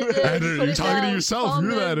 Editor. Editor, Put you're it talking to down. yourself.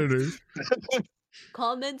 You're the editor.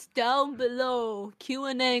 Comments down below.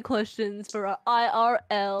 Q&A questions for our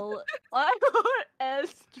IRL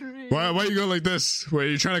stream. Why you go like this?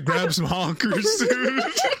 Wait, you trying to grab some honkers, dude?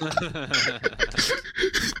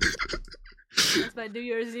 That's my New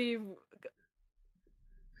Year's Eve.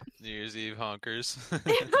 New Year's Eve honkers.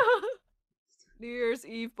 New Year's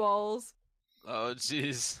Eve balls Oh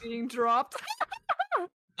jeez. being dropped.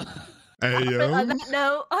 Ayo.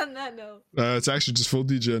 On that note. It's actually just full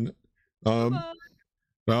degen.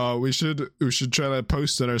 We should try to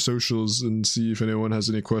post on our socials and see if anyone has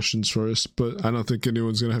any questions for us, but I don't think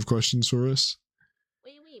anyone's gonna have questions for us.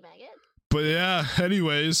 Wee maggot. But yeah,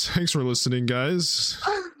 anyways, thanks for listening, guys.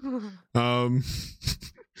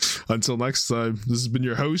 Until next time, this has been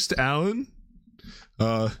your host, Alan.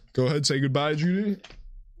 Go ahead, say goodbye, Judy.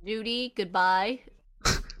 Judy, goodbye.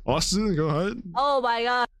 Austin, go ahead. Oh my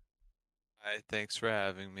god. Hi, thanks for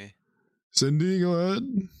having me. Cindy, go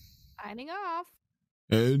ahead. Signing off.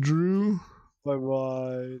 Andrew.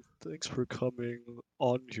 Bye-bye. Thanks for coming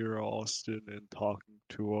on here, Austin, and talking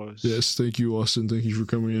to us. Yes, thank you, Austin. Thank you for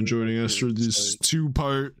coming and joining us for this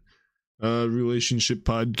 2-part relationship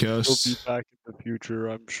podcast. We'll be back in the future,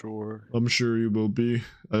 I'm sure. I'm sure you will be.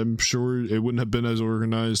 I'm sure it wouldn't have been as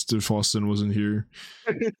organized if Austin wasn't here.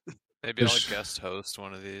 Maybe I'll guest host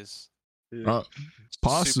one of these. Yeah.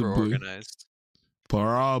 Possibly. Super organized.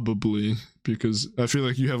 Probably, because I feel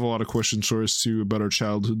like you have a lot of questions for us too about our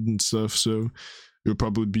childhood and stuff, so you'll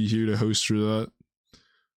probably be here to host for that.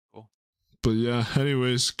 Cool. But yeah,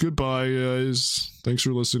 anyways, goodbye, guys. Thanks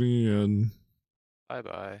for listening, and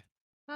Bye-bye.